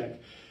the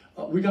check.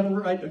 We got to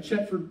write a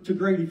check to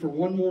Grady for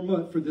 1 more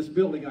month for this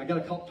building. I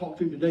got to talk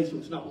to him today so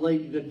it's not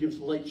late. He doesn't give us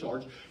a late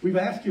charge. We've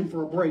asked him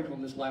for a break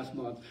on this last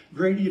month.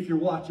 Grady, if you're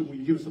watching, will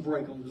you give us a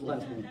break on this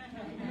last month?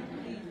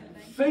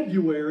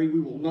 February, we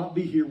will not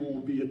be here. We'll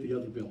be at the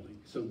other building.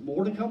 So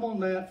more to come on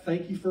that.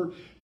 Thank you for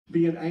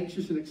being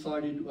anxious and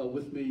excited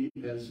with me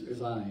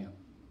as I am.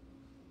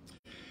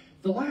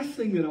 The last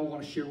thing that I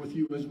want to share with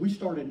you is we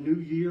start a new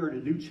year and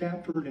a new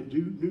chapter and a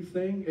new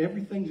thing.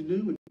 Everything's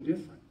new and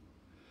different.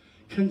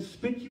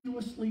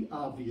 Conspicuously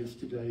obvious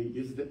today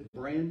is that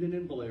Brandon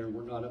and Blair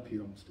were not up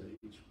here on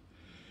stage.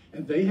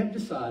 And they have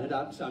decided,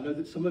 I know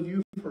that some of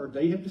you have heard,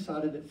 they have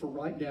decided that for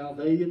right now,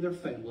 they and their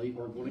family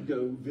are going to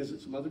go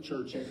visit some other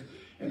churches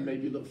and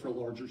maybe look for a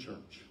larger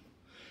church.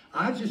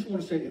 I just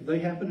want to say, if they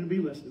happen to be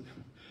listening,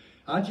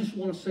 I just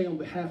want to say on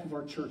behalf of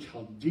our church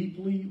how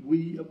deeply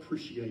we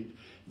appreciate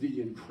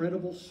the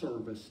incredible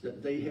service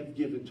that they have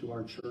given to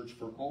our church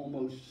for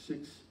almost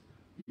 6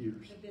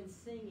 years. They've been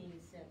singing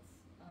since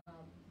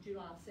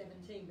July of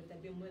 17, but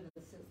they've been with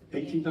us since the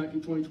 18, beginning.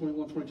 19, 20,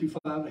 21, 22,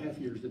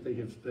 5.5 years that they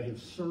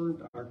have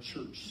served our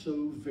church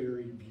so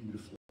very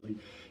beautifully.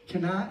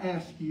 Can I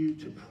ask you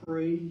to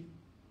pray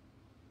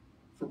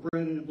for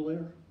Brandon and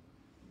Blair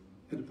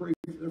and to pray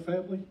for their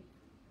family?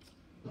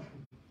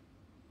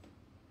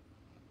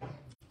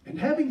 And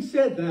having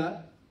said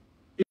that,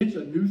 it's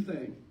a new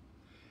thing.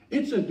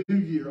 It's a new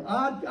year.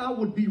 I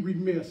would be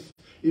remiss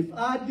if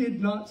I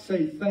did not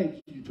say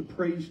thank you to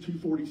Praise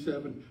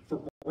 247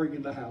 for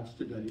bringing the house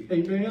today.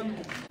 Amen?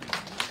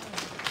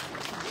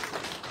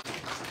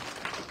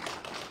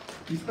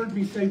 You've heard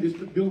me say this,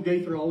 but Bill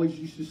Gaither always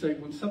used to say,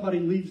 when somebody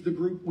leaves the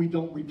group, we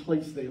don't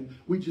replace them.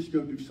 We just go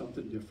do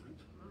something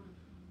different.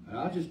 And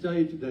I'll just tell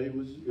you today, it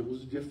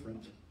was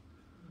different.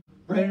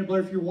 Brandon and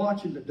Blair, if you're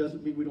watching, that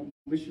doesn't mean we don't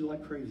miss you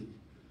like crazy.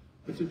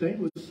 But today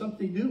was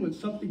something new and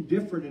something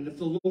different. And if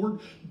the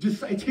Lord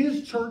decides, it's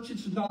His church,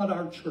 it's not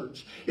our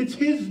church. It's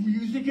His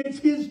music, it's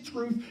His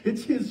truth,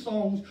 it's His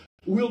songs.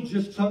 We'll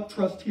just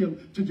trust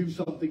Him to do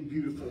something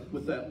beautiful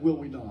with that, will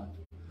we not?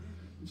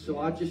 And so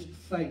I just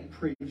thank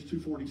Praise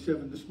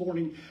 247 this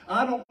morning.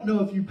 I don't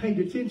know if you paid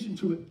attention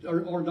to it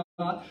or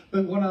not,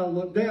 but when I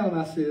looked down,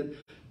 I said,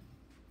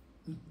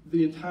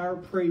 the entire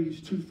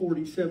Praise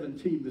 247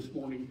 team this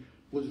morning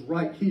was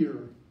right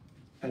here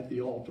at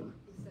the altar.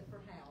 Except for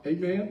Hal.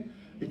 Amen?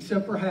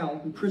 Except for Hal.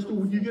 And Crystal,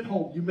 when you get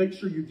home, you make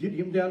sure you get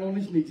him down on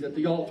his knees at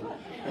the altar.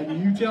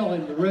 And you tell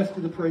him the rest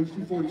of the Praise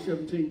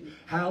 247 team,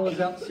 Hal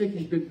is out sick.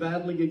 He's been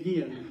battling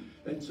again.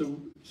 And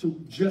so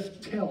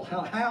just tell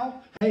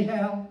Hal, hey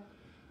Hal,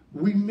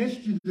 we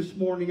missed you this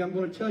morning. I'm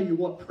going to tell you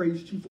what,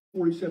 Praise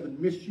 247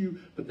 missed you,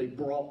 but they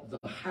brought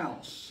the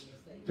house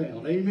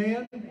down.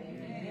 Amen?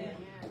 Amen.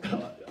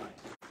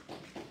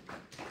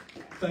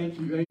 Thank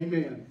you.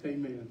 Amen.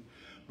 Amen.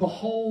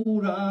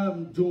 Behold,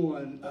 I'm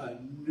doing a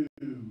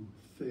new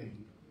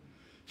thing.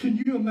 Can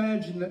you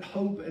imagine that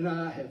Hope and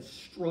I have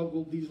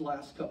struggled these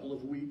last couple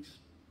of weeks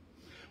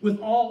with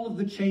all of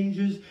the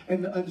changes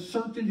and the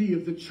uncertainty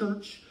of the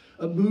church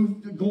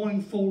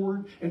going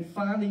forward and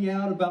finding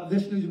out about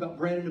this news about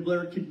Brandon and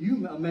Blair? Can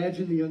you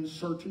imagine the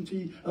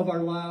uncertainty of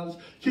our lives?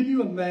 Can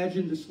you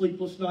imagine the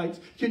sleepless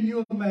nights? Can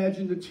you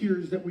imagine the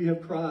tears that we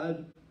have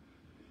cried?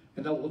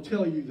 And I will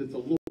tell you that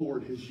the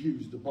Lord has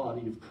used the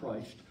body of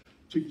Christ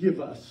to give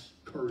us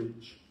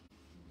courage.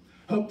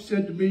 Hope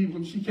said to me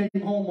when she came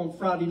home on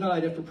Friday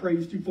night after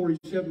Praise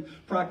 247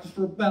 practice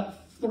for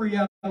about 3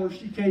 hours,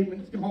 she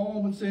came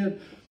home and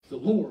said, the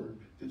Lord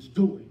is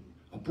doing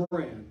a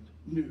brand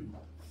new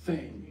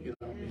thing in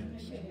our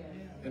midst.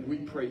 And we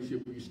praise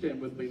Him. Will you stand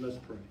with me? Let's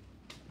pray.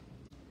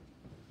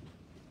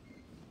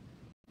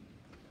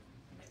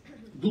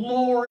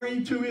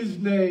 Glory to His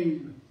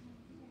name.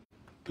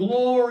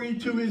 Glory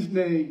to His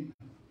name.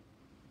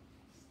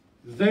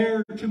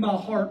 There to my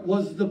heart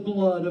was the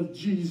blood of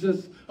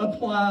Jesus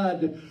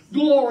applied.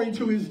 Glory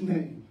to His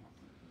name.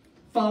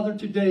 Father,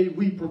 today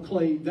we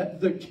proclaim that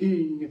the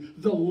King,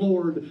 the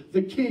Lord,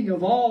 the King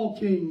of all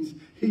kings,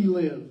 He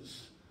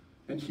lives.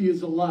 And He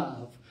is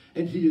alive.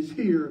 And He is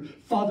here.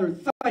 Father,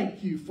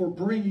 thank You for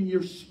bringing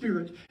Your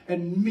Spirit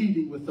and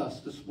meeting with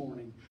us this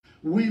morning.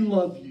 We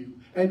love You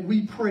and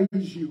we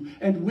praise You,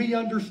 and we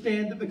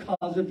understand that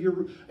because of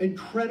Your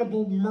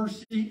incredible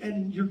mercy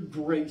and Your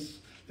grace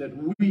that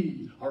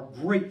we are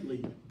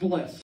greatly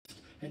blessed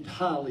and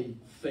highly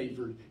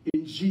favored.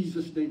 In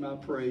Jesus' name I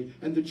pray.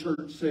 And the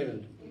church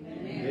said,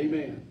 Amen.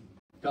 Amen.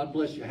 God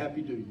bless you.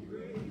 Happy New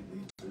Year.